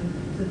that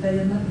the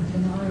period map in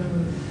general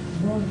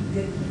won't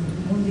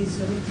be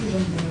selective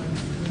on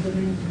the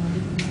domain.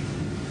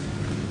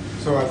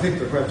 So I think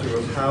the question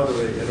was, how do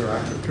they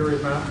interact with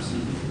period maps?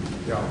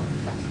 Yeah.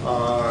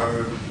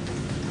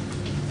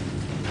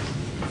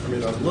 I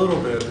mean, a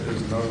little bit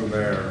is known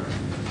there,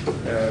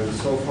 and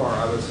so far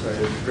I would say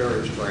it's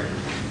very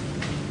strange.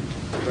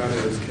 That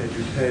is, can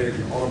you take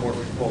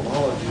automorphic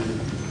cohomology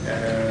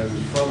and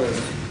from it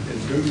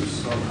induce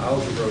some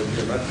algebra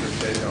geometric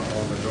data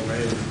on the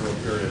domain for a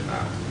period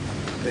map?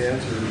 The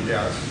answer is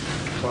yes,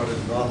 but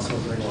it's not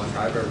something like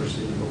I've ever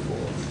seen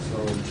before. So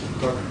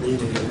what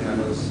meaning it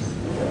has,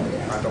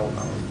 I don't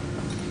know.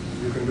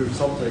 You can do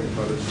something,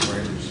 but it's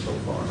strange so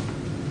far.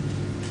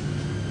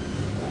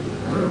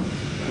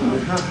 You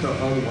have to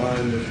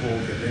unwind this whole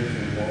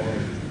dimension long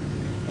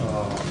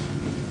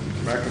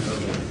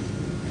mechanism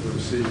to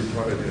see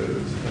what it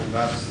is, and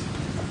that's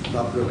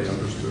not really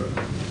understood.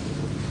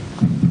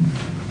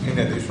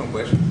 Any additional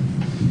questions?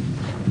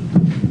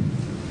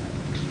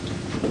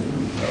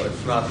 No,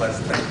 if not, let's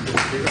thank the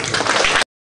speaker.